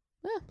love you.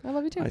 Yeah, I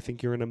love you too. I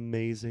think you're an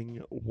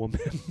amazing woman.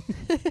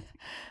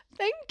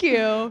 Thank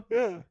you.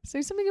 Yeah.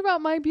 Say something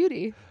about my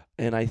beauty.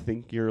 And I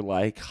think you're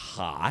like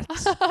hot.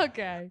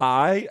 Okay.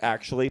 I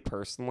actually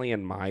personally,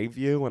 in my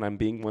view, and I'm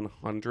being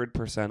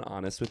 100%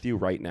 honest with you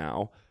right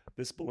now,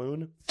 this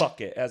balloon,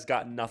 fuck it, has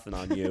got nothing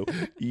on you.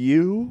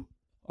 You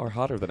are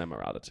hotter than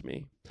Emirata to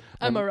me.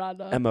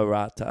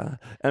 Emirata.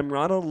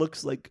 Emirata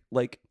looks like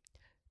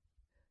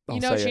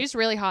she's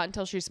really hot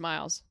until she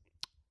smiles.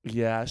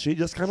 Yeah, she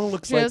just kind of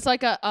looks she has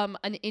like a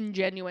an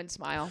ingenuine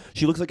smile.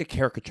 She looks like a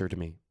caricature to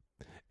me.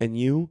 And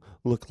you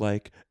look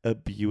like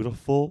you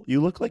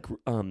look like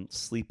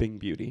Sleeping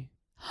Beauty.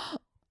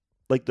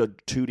 Like the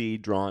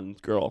 2D drawn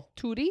girl.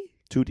 2D?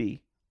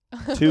 2D.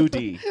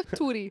 2D.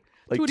 2D.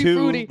 Like Tutti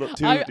Frutti.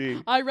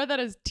 2D. I read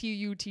that as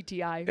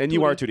Tutti. And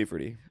you are Tutti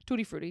Frutti.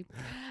 Tutti Frutti.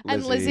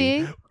 And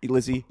Lizzie,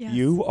 yes.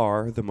 You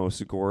are the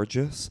most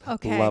gorgeous,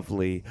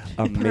 lovely,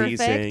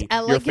 amazing. Perfect,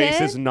 elegant. Your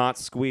face is not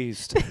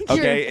squeezed.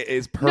 Okay, it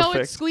is perfect.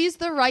 No, it's squeezed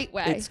the right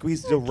way. It's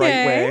squeezed the right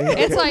way.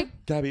 It's like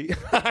Gabby.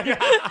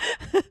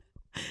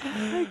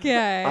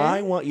 Okay.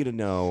 I want you to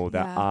know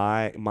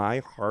that my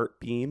heart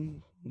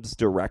beams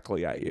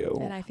directly at you.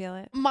 And I feel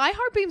it. My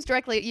heart beams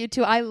directly at you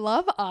too. I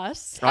love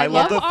us. I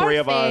love the three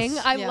of thing.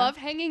 us. I love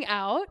hanging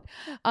out.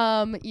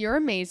 You're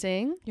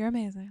amazing. You're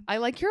amazing. I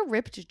like your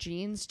ripped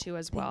jeans too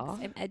as well.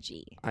 Thanks. I'm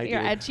edgy. You're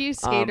edgy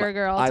skater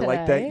girl today. I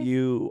like that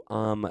you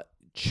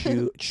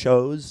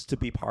chose to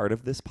be part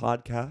of this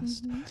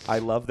podcast. I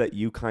love that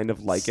you kind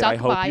of like it. I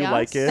hope you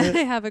like it.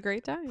 I have a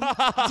great time.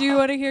 Do you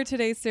want to hear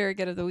today's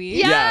surrogate of the week?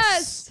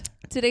 Yes.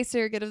 Today's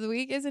surrogate of the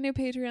week is a new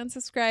Patreon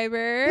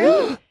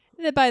subscriber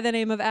by the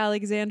name of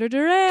Alexander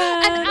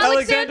Duran. And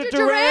Alexander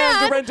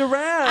Duran.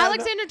 Duran.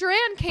 Alexander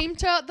Duran came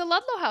to the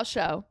Ludlow House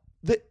show.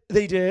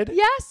 They did?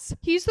 Yes.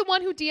 He's the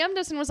one who DM'd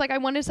us and was like, I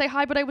wanted to say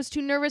hi, but I was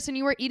too nervous and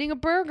you were eating a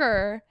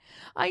burger.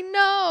 I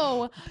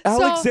know.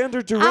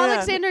 Alexander Duran.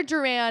 Alexander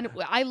Duran,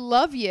 I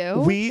love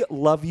you. We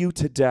love you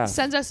to death.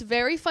 Sends us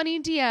very funny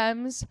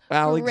DMs.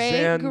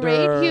 Alexander.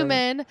 Great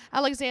human.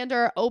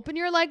 Alexander, open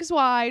your legs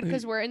wide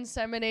because we're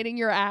inseminating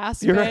your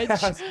ass,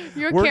 bitch.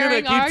 You're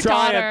carrying our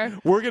daughter.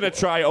 We're going to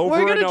try over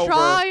and over. We're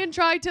going to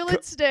try till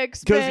it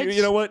sticks, bitch. Because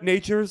you know what?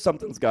 Nature,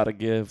 something's got to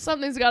give.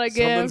 Something's got to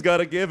give. Something's got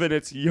to give, and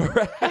it's your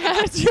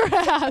ass. It's your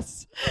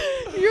ass.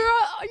 You're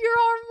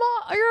our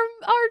mom. You're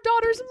our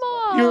daughter's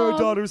mom. You're our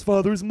daughter's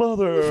father's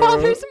mother.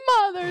 Father's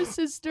mother,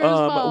 sister's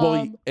mom.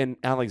 Well, and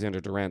Alexander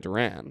Duran.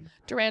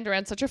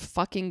 Duran's such a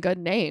fucking good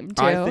name,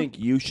 too. I think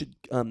you should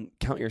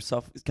count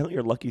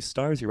your lucky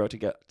stars you're about to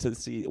get to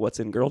see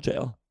what's in girl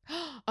jail.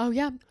 Oh,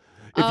 yeah.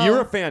 If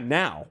you're a fan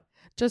now,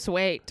 just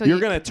wait till you're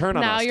going to turn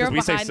on us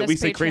because we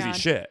say crazy Patreon.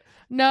 shit.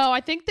 No,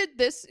 I think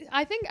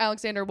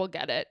Alexander will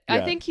get it. Yeah.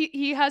 I think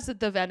he has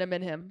the venom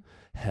in him.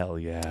 Hell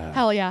yeah.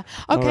 Hell yeah.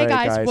 Okay, right,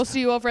 guys, we'll see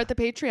you over at the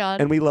Patreon.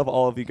 And we love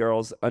all of you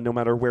girls, no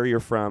matter where you're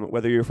from,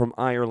 whether you're from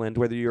Ireland,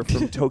 whether you're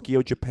from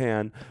Tokyo,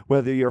 Japan,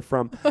 whether you're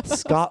from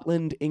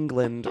Scotland,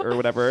 England, or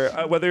whatever.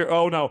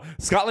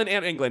 Scotland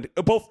and England,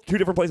 both two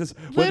different places.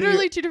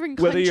 Literally two different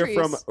countries. Whether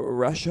you're from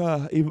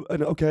Russia,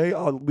 okay,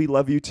 we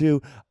love you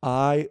too.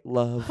 I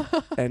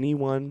love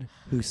anyone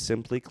who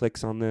simply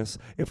clicks on this.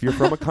 If you're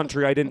from a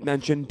country I didn't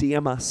mention,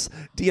 DM us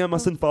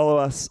and follow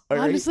us.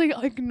 Honestly,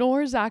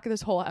 ignore Zach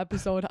this whole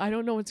episode. I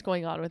don't know what's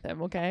going on with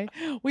him, okay?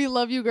 We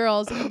love you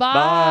girls. Bye.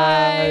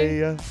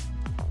 Bye.